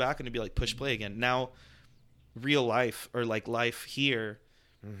 I'd come back and it'd be like push play again. Now real life, or like life here,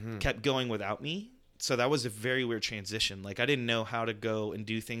 kept going without me. So that was a very weird transition. Like I didn't know how to go and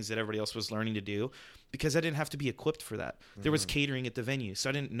do things that everybody else was learning to do, because I didn't have to be equipped for that. There was catering at the venue, so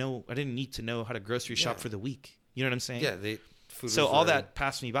I didn't need to know how to grocery shop for the week. You know what I'm saying? Yeah. Food So was all ready. that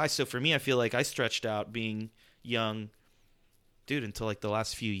passed me by. So for me, I feel like I stretched out being young, dude, until like the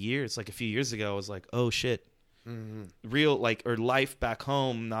last few years. Like a few years ago, I was like, oh shit, real like, or life back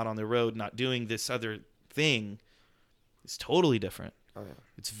home, not on the road, not doing this other thing, is totally different. Oh, yeah.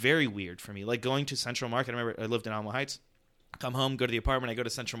 It's very weird for me. Like going to Central Market. I remember I lived in Alamo Heights. Come home, go to the apartment, I go to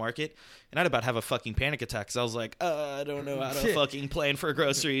Central Market, and I'd about have a fucking panic attack, because I was like, I don't know how to fucking plan for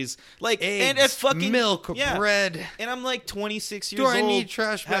groceries. Like, Eggs, and fucking milk, yeah. bread. And I'm like 26 years Do I old, need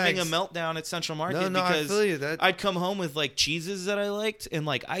trash having a bags? meltdown at Central Market No, I because feel you. I'd come home with like cheeses that I liked and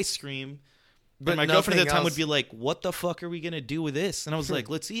like ice cream. But But my girlfriend at the nothing time would else. be like, what the fuck are we going to do with this? And I was like,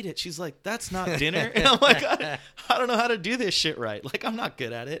 let's eat it. She's like, that's not dinner. And I'm like, I don't know how to do this shit right. Like, I'm not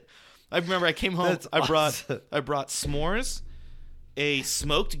good at it. I remember I came home, That's I brought awesome. s'mores, a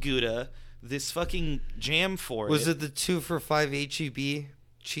smoked Gouda, this fucking jam for Was it the 2 for $5 HEB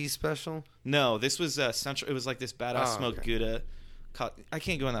cheese special? No, this was Central. It was like this badass Oh, smoked okay. Gouda. I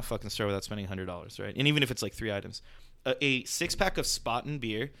can't go in that fucking store without spending $100, right? And even if it's like 3 items, a 6-pack of Spaten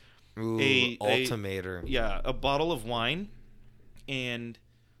beer, Ooh, A- Ultimator. yeah, a bottle of wine, and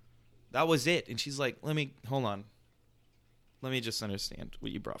that was it. And she's like, hold on. Let me just understand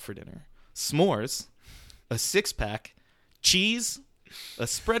what you brought for dinner. S'mores, a 6-pack, cheese, a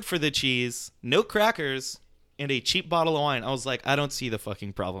spread for the cheese, no crackers, and a cheap bottle of wine. I was like, I don't see the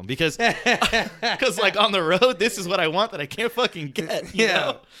fucking problem, because like on the road, this is what I want that I can't fucking get. You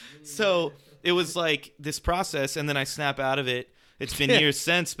know? So it was like this process, and then I snap out of it. It's been years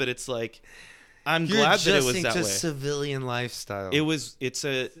since, but it's like, I'm You're glad that it was adjusting that to way. civilian lifestyle.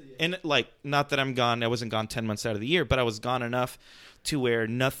 And like, not that I'm gone. I wasn't gone 10 months out of the year, but I was gone enough to where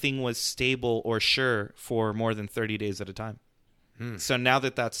nothing was stable or sure for more than 30 days at a time. So now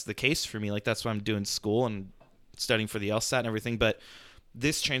that that's the case for me, like that's why I'm doing school and studying for the LSAT and everything. But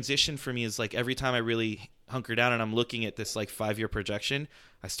this transition for me is like every time I really hunker down and I'm looking at this like 5-year projection,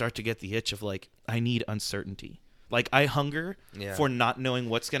 I start to get the itch of like, I need uncertainty. Like I hunger for not knowing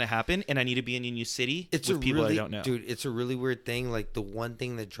what's going to happen, and I need to be in a new city with people I don't know. Dude, it's a really weird thing. Like the one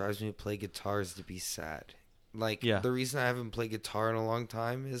thing that drives me to play guitar is to be sad. Like the reason I haven't played guitar in a long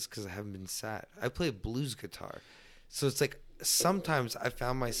time is because I haven't been sad. I play blues guitar. So it's like sometimes I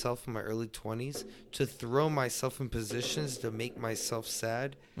found myself in my early 20s to throw myself in positions to make myself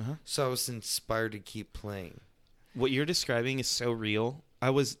sad. So I was inspired to keep playing. What you're describing is so real. I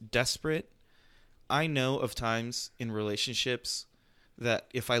was desperate. I know of times in relationships that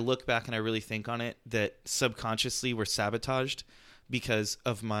if I look back and I really think on it, that subconsciously were sabotaged because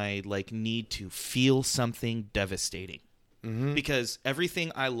of my like need to feel something devastating. Mm-hmm. Because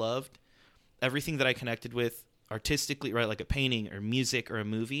everything I loved, everything that I connected with artistically, right, like a painting or music or a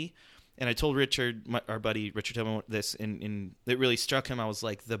movie. And I told Richard, our buddy Richard Tillman, this, and it really struck him. I was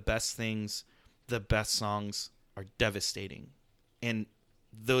like, the best things, the best songs are devastating. And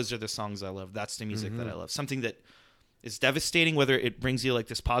those are the songs I love. That's the music that I love. Something that is devastating, whether it brings you like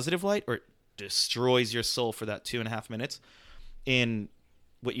this positive light or it destroys your soul for that 2.5 minutes. And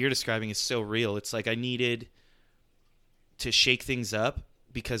what you're describing is so real. It's like I needed to shake things up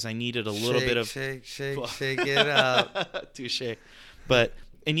because I needed a little bit of shake it up. Touche. But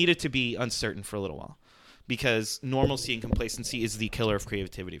it needed to be uncertain for a little while because normalcy and complacency is the killer of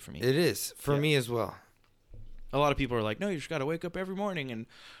creativity for me. It is for me as well. A lot of people are like, no, you just got to wake up every morning and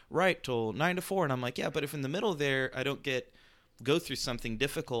write till 9 to 4. And I'm like, yeah, but if in the middle there I don't go through something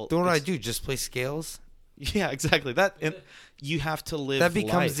difficult. Then what do I do? Just play scales? Yeah, exactly. And you have to live That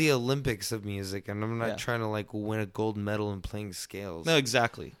becomes life. the Olympics of music, and I'm not Yeah. trying to like win a gold medal in playing scales. No,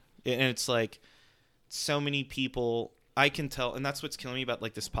 exactly. And it's like so many people I can tell, and that's what's killing me about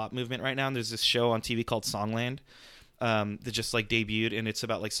like this pop movement right now. And there's this show on TV called Songland that just like debuted, and it's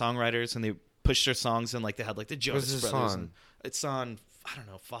about like songwriters, and they push their songs, and like they had like the Jonas What's this Brothers. on? And it's on, I don't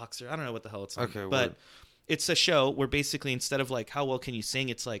know, Fox, or I don't know what the hell it's on. Okay, but word. it's a show where basically instead of like how well can you sing,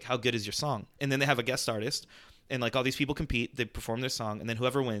 it's like how good is your song, and then they have a guest artist, and like all these people compete, they perform their song, and then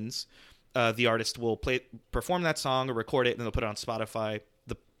whoever wins, the artist will perform that song or record it, and then they'll put it on Spotify.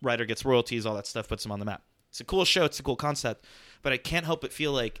 The writer gets royalties, all that stuff, puts them on the map. It's a cool show. It's a cool concept. But I can't help but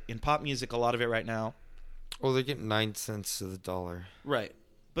feel like in pop music, a lot of it right now. Oh, they're getting 9 cents to the dollar. Right.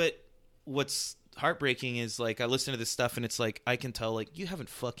 But what's heartbreaking is like I listen to this stuff and it's like I can tell like you haven't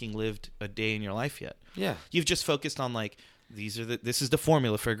fucking lived a day in your life yet. Yeah. You've just focused on like this is the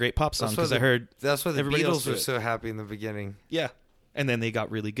formula for a great pop song That's why because I heard That's why the everybody else Beatles do were it. so happy in the beginning. Yeah. And then they got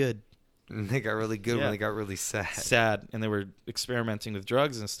really good. And they got really good Yeah. when they got really sad. Sad, and they were experimenting with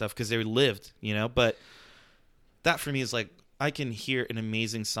drugs and stuff because they lived, but that for me is like I can hear an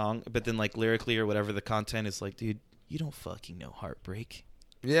amazing song, but then like lyrically or whatever the content is like, dude, you don't fucking know heartbreak.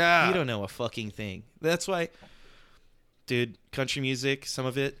 Yeah. You don't know a fucking thing. That's why, dude, country music, some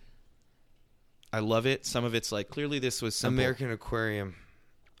of it, I love it. Some of it's like clearly this was simple. American Aquarium.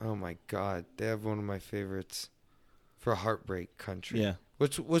 Oh my God, they have one of my favorites for heartbreak country. Yeah.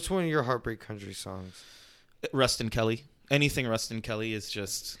 What's one of your heartbreak country songs? Rustin Kelly. Anything Rustin Kelly is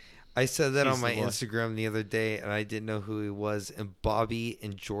just. I said that He's on my the boy. Instagram the other day, and I didn't know who he was. And Bobby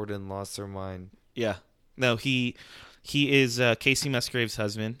and Jordan lost their mind. Yeah. No, he is Casey Musgrave's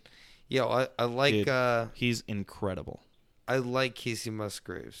husband. Yeah, I like Dude. He's incredible. I like Casey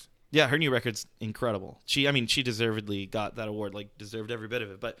Musgraves. Yeah, her new record's incredible. She deservedly got that award, like deserved every bit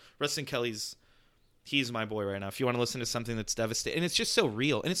of it. But Rustin Kelly's, he's my boy right now. If you want to listen to something that's devastating, and it's just so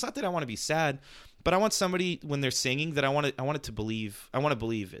real. And it's not that I want to be sad, but I want somebody when they're singing that I want it to believe. I want to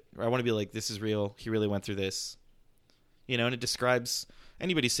believe it, or I want to be like, this is real. He really went through this, and it describes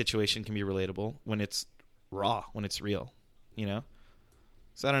anybody's situation can be relatable when it's raw, when it's real,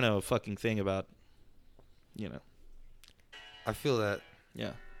 So I don't know a fucking thing about, I feel that.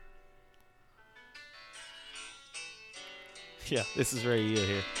 Yeah. Yeah, this is very you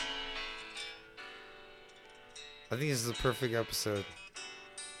here. I think this is the perfect episode.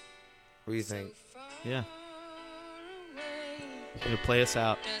 What do you think? Yeah. You're going to play us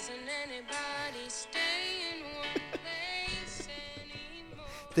out.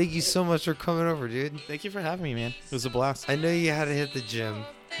 Thank you so much for coming over, dude. Thank you for having me, man. It was a blast. I know you had to hit the gym.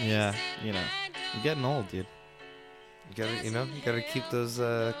 Yeah, you're getting old, dude. You gotta keep those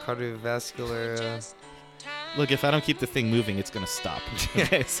cardiovascular. Look, if I don't keep the thing moving, it's going to stop.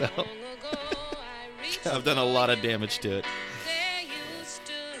 Okay, so I've done a lot of damage to it.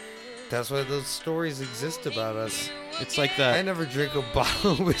 That's why those stories exist about us. It's like I that. never drink a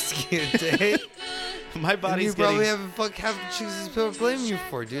bottle of whiskey a day. My And body's you probably getting... haven't half the chicks people blaming you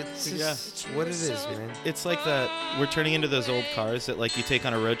for, dude. It's just Yeah. it's what it is, man. It's like that. We're turning into those old cars that like you take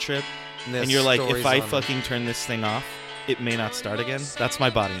on a road trip, there's and you're like, stories if I on it. fucking turn this thing off, it may not start again. That's my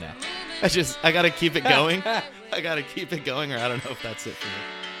body now. I gotta keep it going. I gotta keep it going, or I don't know if that's it for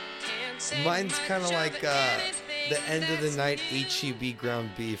me. Mine's kind of like the end of the night HEB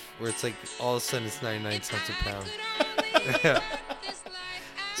ground beef, where it's like all of a sudden it's 99 cents a pound.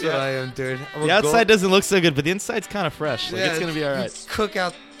 That's what I am, dude. I'm a The outside gold- doesn't look so good, but the inside's kind of fresh. Like, Yeah, it's gonna be all you right. Cook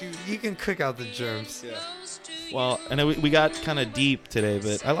out, dude. You can cook out the germs. Yeah. Well, I know we got kind of deep today,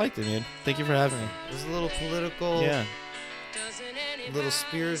 but I liked it, man. Thank you for having me. It was a little political. Yeah. A little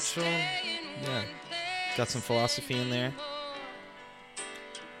spiritual. Yeah. Got some philosophy in there.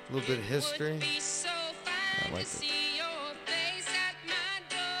 A little bit of history. I liked it.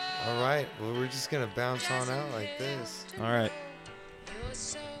 All right. Well, we're just going to bounce on out like this. All right. You're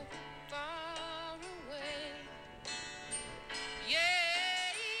so